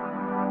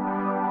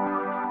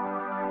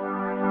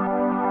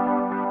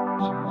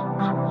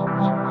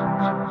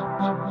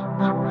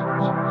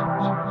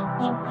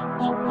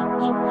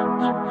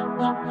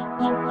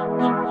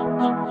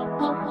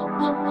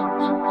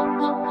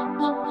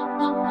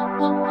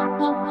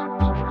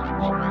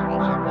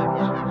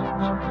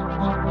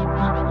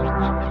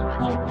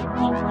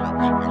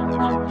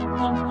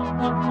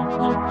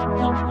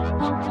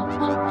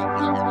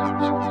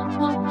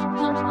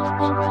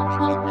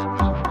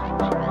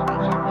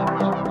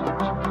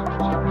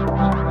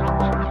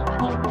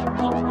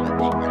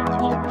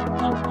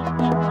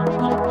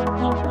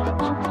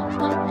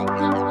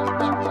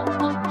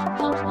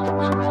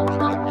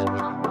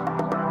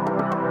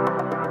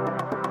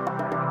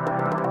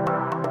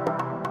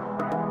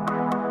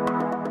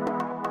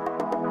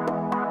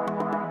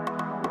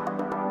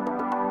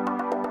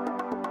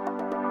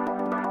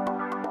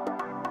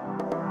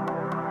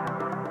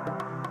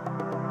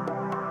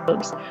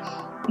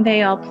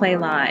 They all play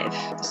live,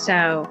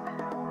 so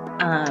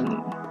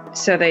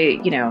they,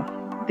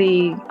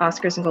 the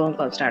Oscars and Golden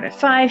Globes start at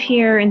 5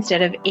 here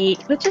instead of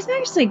 8, which is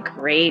actually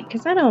great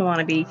because I don't want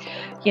to be,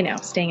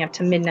 staying up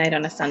to midnight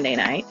on a Sunday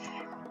night.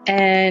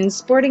 And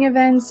sporting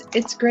events,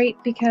 it's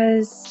great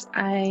because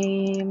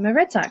I'm a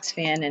Red Sox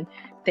fan, and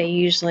they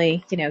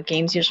usually,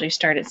 games usually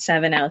start at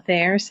 7 out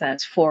there, so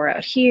that's 4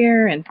 out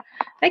here, and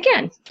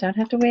again, don't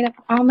have to wait up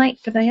all night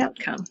for the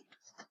outcome.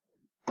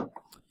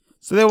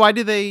 So then why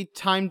do they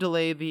time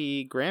delay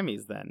the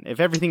Grammys then? If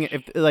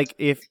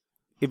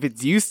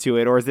it's used to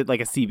it, or is it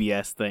like a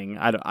CBS thing?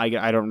 I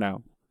don't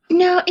know.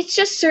 No, it's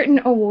just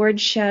certain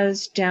award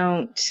shows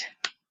don't.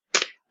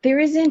 There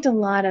isn't a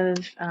lot of.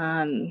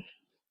 There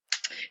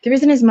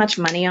isn't as much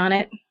money on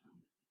it.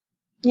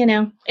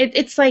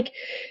 It's like.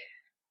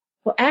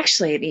 Well,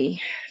 actually, the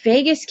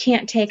Vegas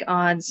can't take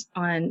odds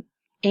on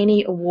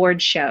any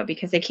award show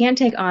because they can't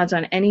take odds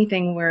on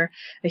anything where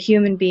a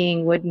human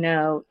being would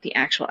know the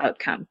actual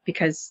outcome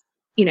because,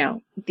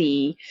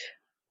 the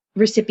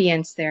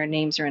recipients, their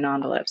names are in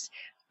envelopes.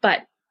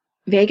 But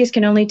Vegas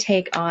can only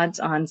take odds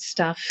on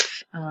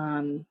stuff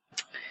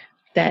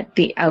that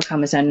the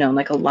outcome is unknown,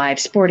 like a live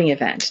sporting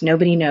event.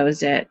 Nobody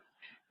knows it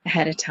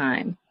ahead of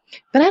time.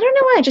 But I don't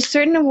know why. Just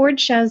certain award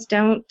shows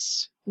don't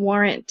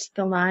warrant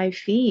the live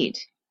feed,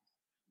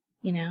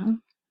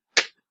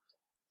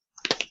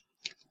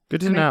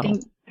 Good to know.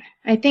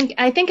 I think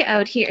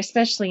out here,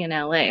 especially in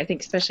LA,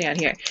 especially out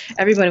here,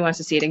 everybody wants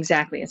to see it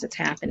exactly as it's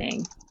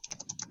happening.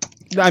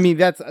 I mean,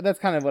 that's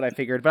kind of what I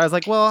figured, but I was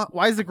like, well,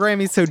 why is the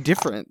Grammy so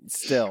different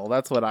still?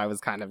 That's what I was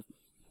kind of.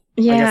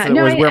 Yeah, I guess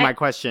that was where my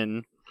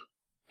question.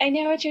 I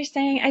know what you're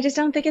saying. I just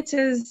don't think it's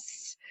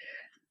as.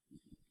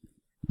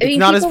 It's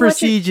not as people watch it-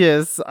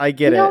 prestigious. I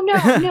get no,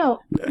 it.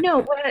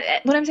 no.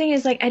 What I'm saying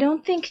is, like, I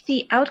don't think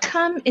the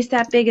outcome is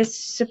that big a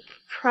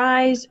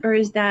surprise or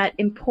is that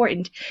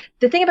important.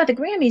 The thing about the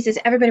Grammys is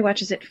everybody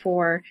watches it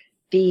for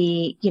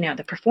the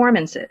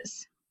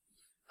performances.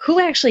 Who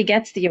actually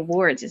gets the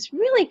awards is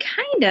really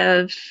kind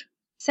of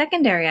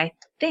secondary, I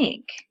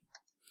think.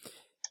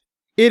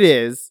 It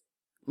is.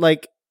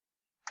 Like,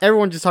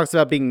 everyone just talks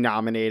about being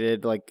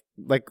nominated. Like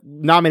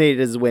nominated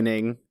is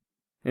winning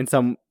in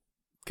some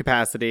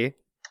capacity.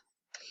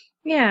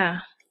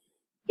 Yeah,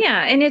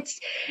 and it's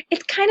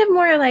kind of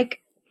more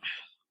like,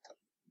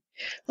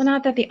 well,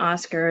 not that the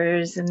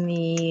Oscars and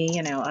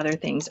the other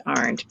things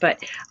aren't, but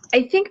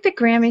I think the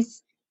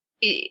Grammys.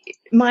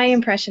 My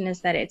impression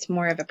is that it's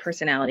more of a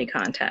personality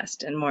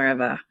contest and more of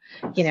a,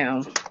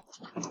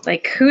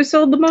 like, who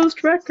sold the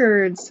most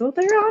records? So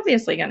they're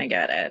obviously gonna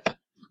get it.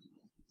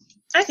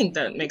 I think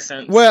that makes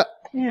sense. Well,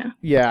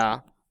 Yeah.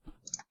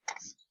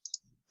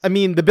 I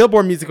mean, the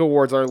Billboard Music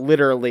Awards are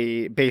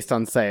literally based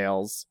on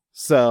sales.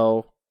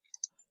 So,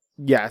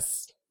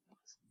 yes.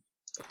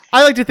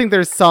 I like to think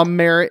there's some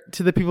merit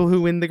to the people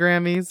who win the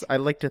Grammys. I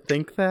like to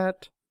think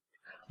that.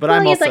 But Well,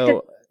 I'm you'd also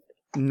like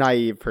a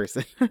naive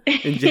person.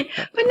 in general.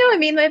 But no, I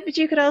mean, but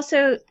you could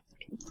also,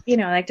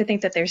 like to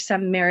think that there's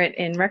some merit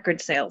in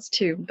record sales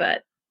too.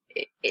 But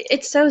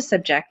it's so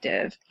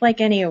subjective,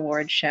 like any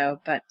award show.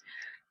 But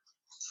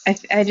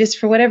I just,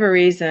 for whatever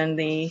reason,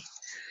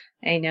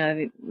 I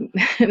know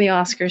the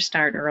Oscars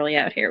start early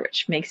out here,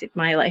 which makes it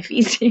my life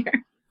easier.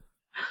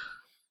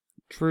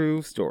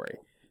 True story.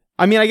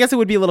 I mean, I guess it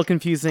would be a little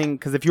confusing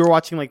because if you were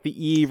watching like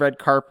the red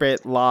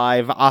carpet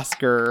live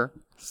Oscar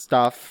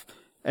stuff,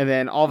 and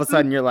then all of a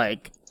sudden you're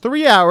like,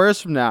 3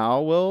 hours from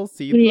now we'll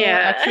see the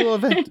actual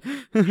event.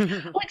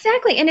 Well,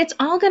 exactly, and it's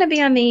all going to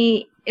be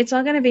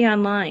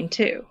online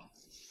too.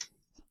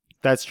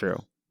 That's true.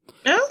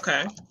 Oh,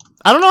 okay.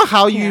 I don't know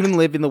how you even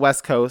live in the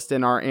West Coast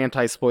and are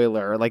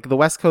anti-spoiler. Like, the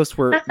West Coast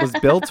was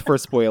built for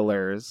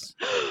spoilers.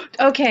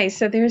 Okay,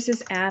 so there's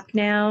this app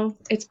now.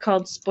 It's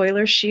called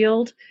Spoiler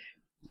Shield.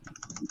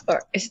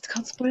 Or is it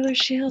called Spoiler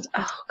Shield?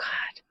 Oh,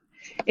 God.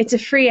 It's a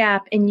free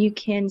app, and you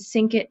can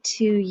sync it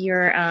to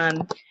your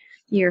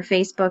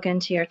Facebook and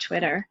to your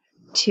Twitter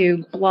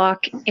to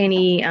block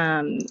any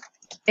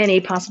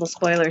possible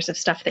spoilers of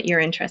stuff that you're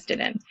interested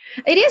in.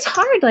 It is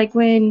hard, like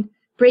when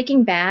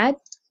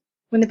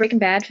the Breaking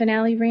Bad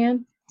finale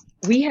ran,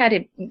 we had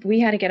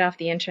to get off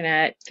the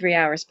internet 3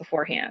 hours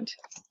beforehand.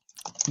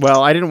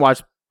 Well, I didn't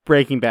watch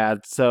Breaking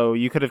Bad, so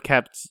you could have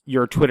kept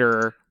your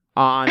Twitter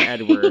on,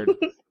 Edward,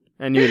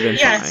 and you'd have been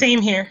fine.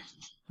 Same here.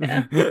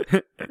 Yeah.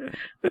 Well,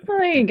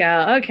 there you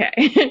go. Okay.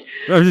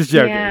 I'm just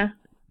joking. Yeah.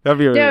 That'd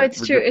be No,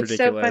 it's true. ridiculous. It's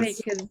so funny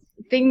because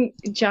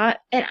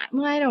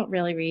I don't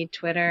really read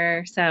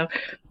Twitter,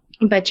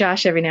 but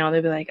Josh every now and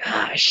then will be like,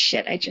 "Oh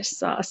shit, I just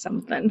saw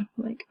something."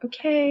 I'm like,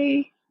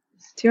 okay,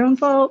 it's your own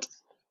fault.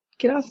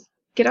 Get off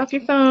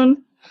your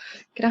phone,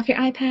 get off your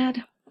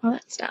iPad, all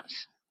that stuff.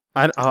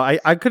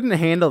 I couldn't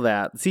handle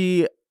that.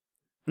 See,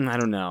 I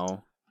don't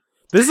know.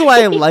 This is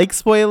why I like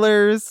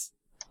spoilers.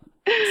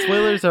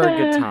 Spoilers are a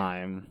good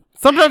time.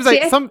 Sometimes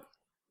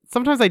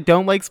sometimes I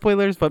don't like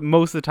spoilers, but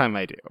most of the time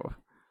I do.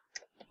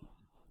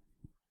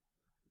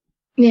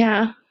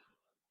 Yeah.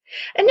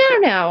 And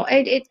no.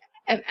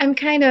 I'm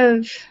kind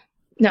of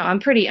I'm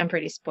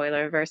pretty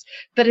spoiler averse.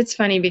 But it's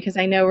funny because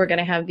I know we're going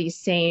to have the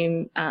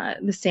same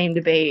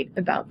debate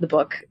about the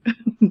book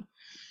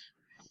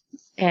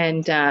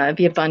and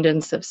the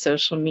abundance of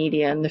social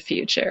media in the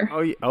future.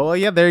 Oh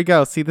yeah, there you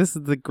go. See, this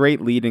is the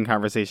great lead-in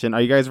conversation.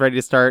 Are you guys ready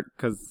to start?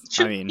 Because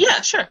Sure. I mean,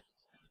 Yeah, sure.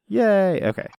 Yay. Okay.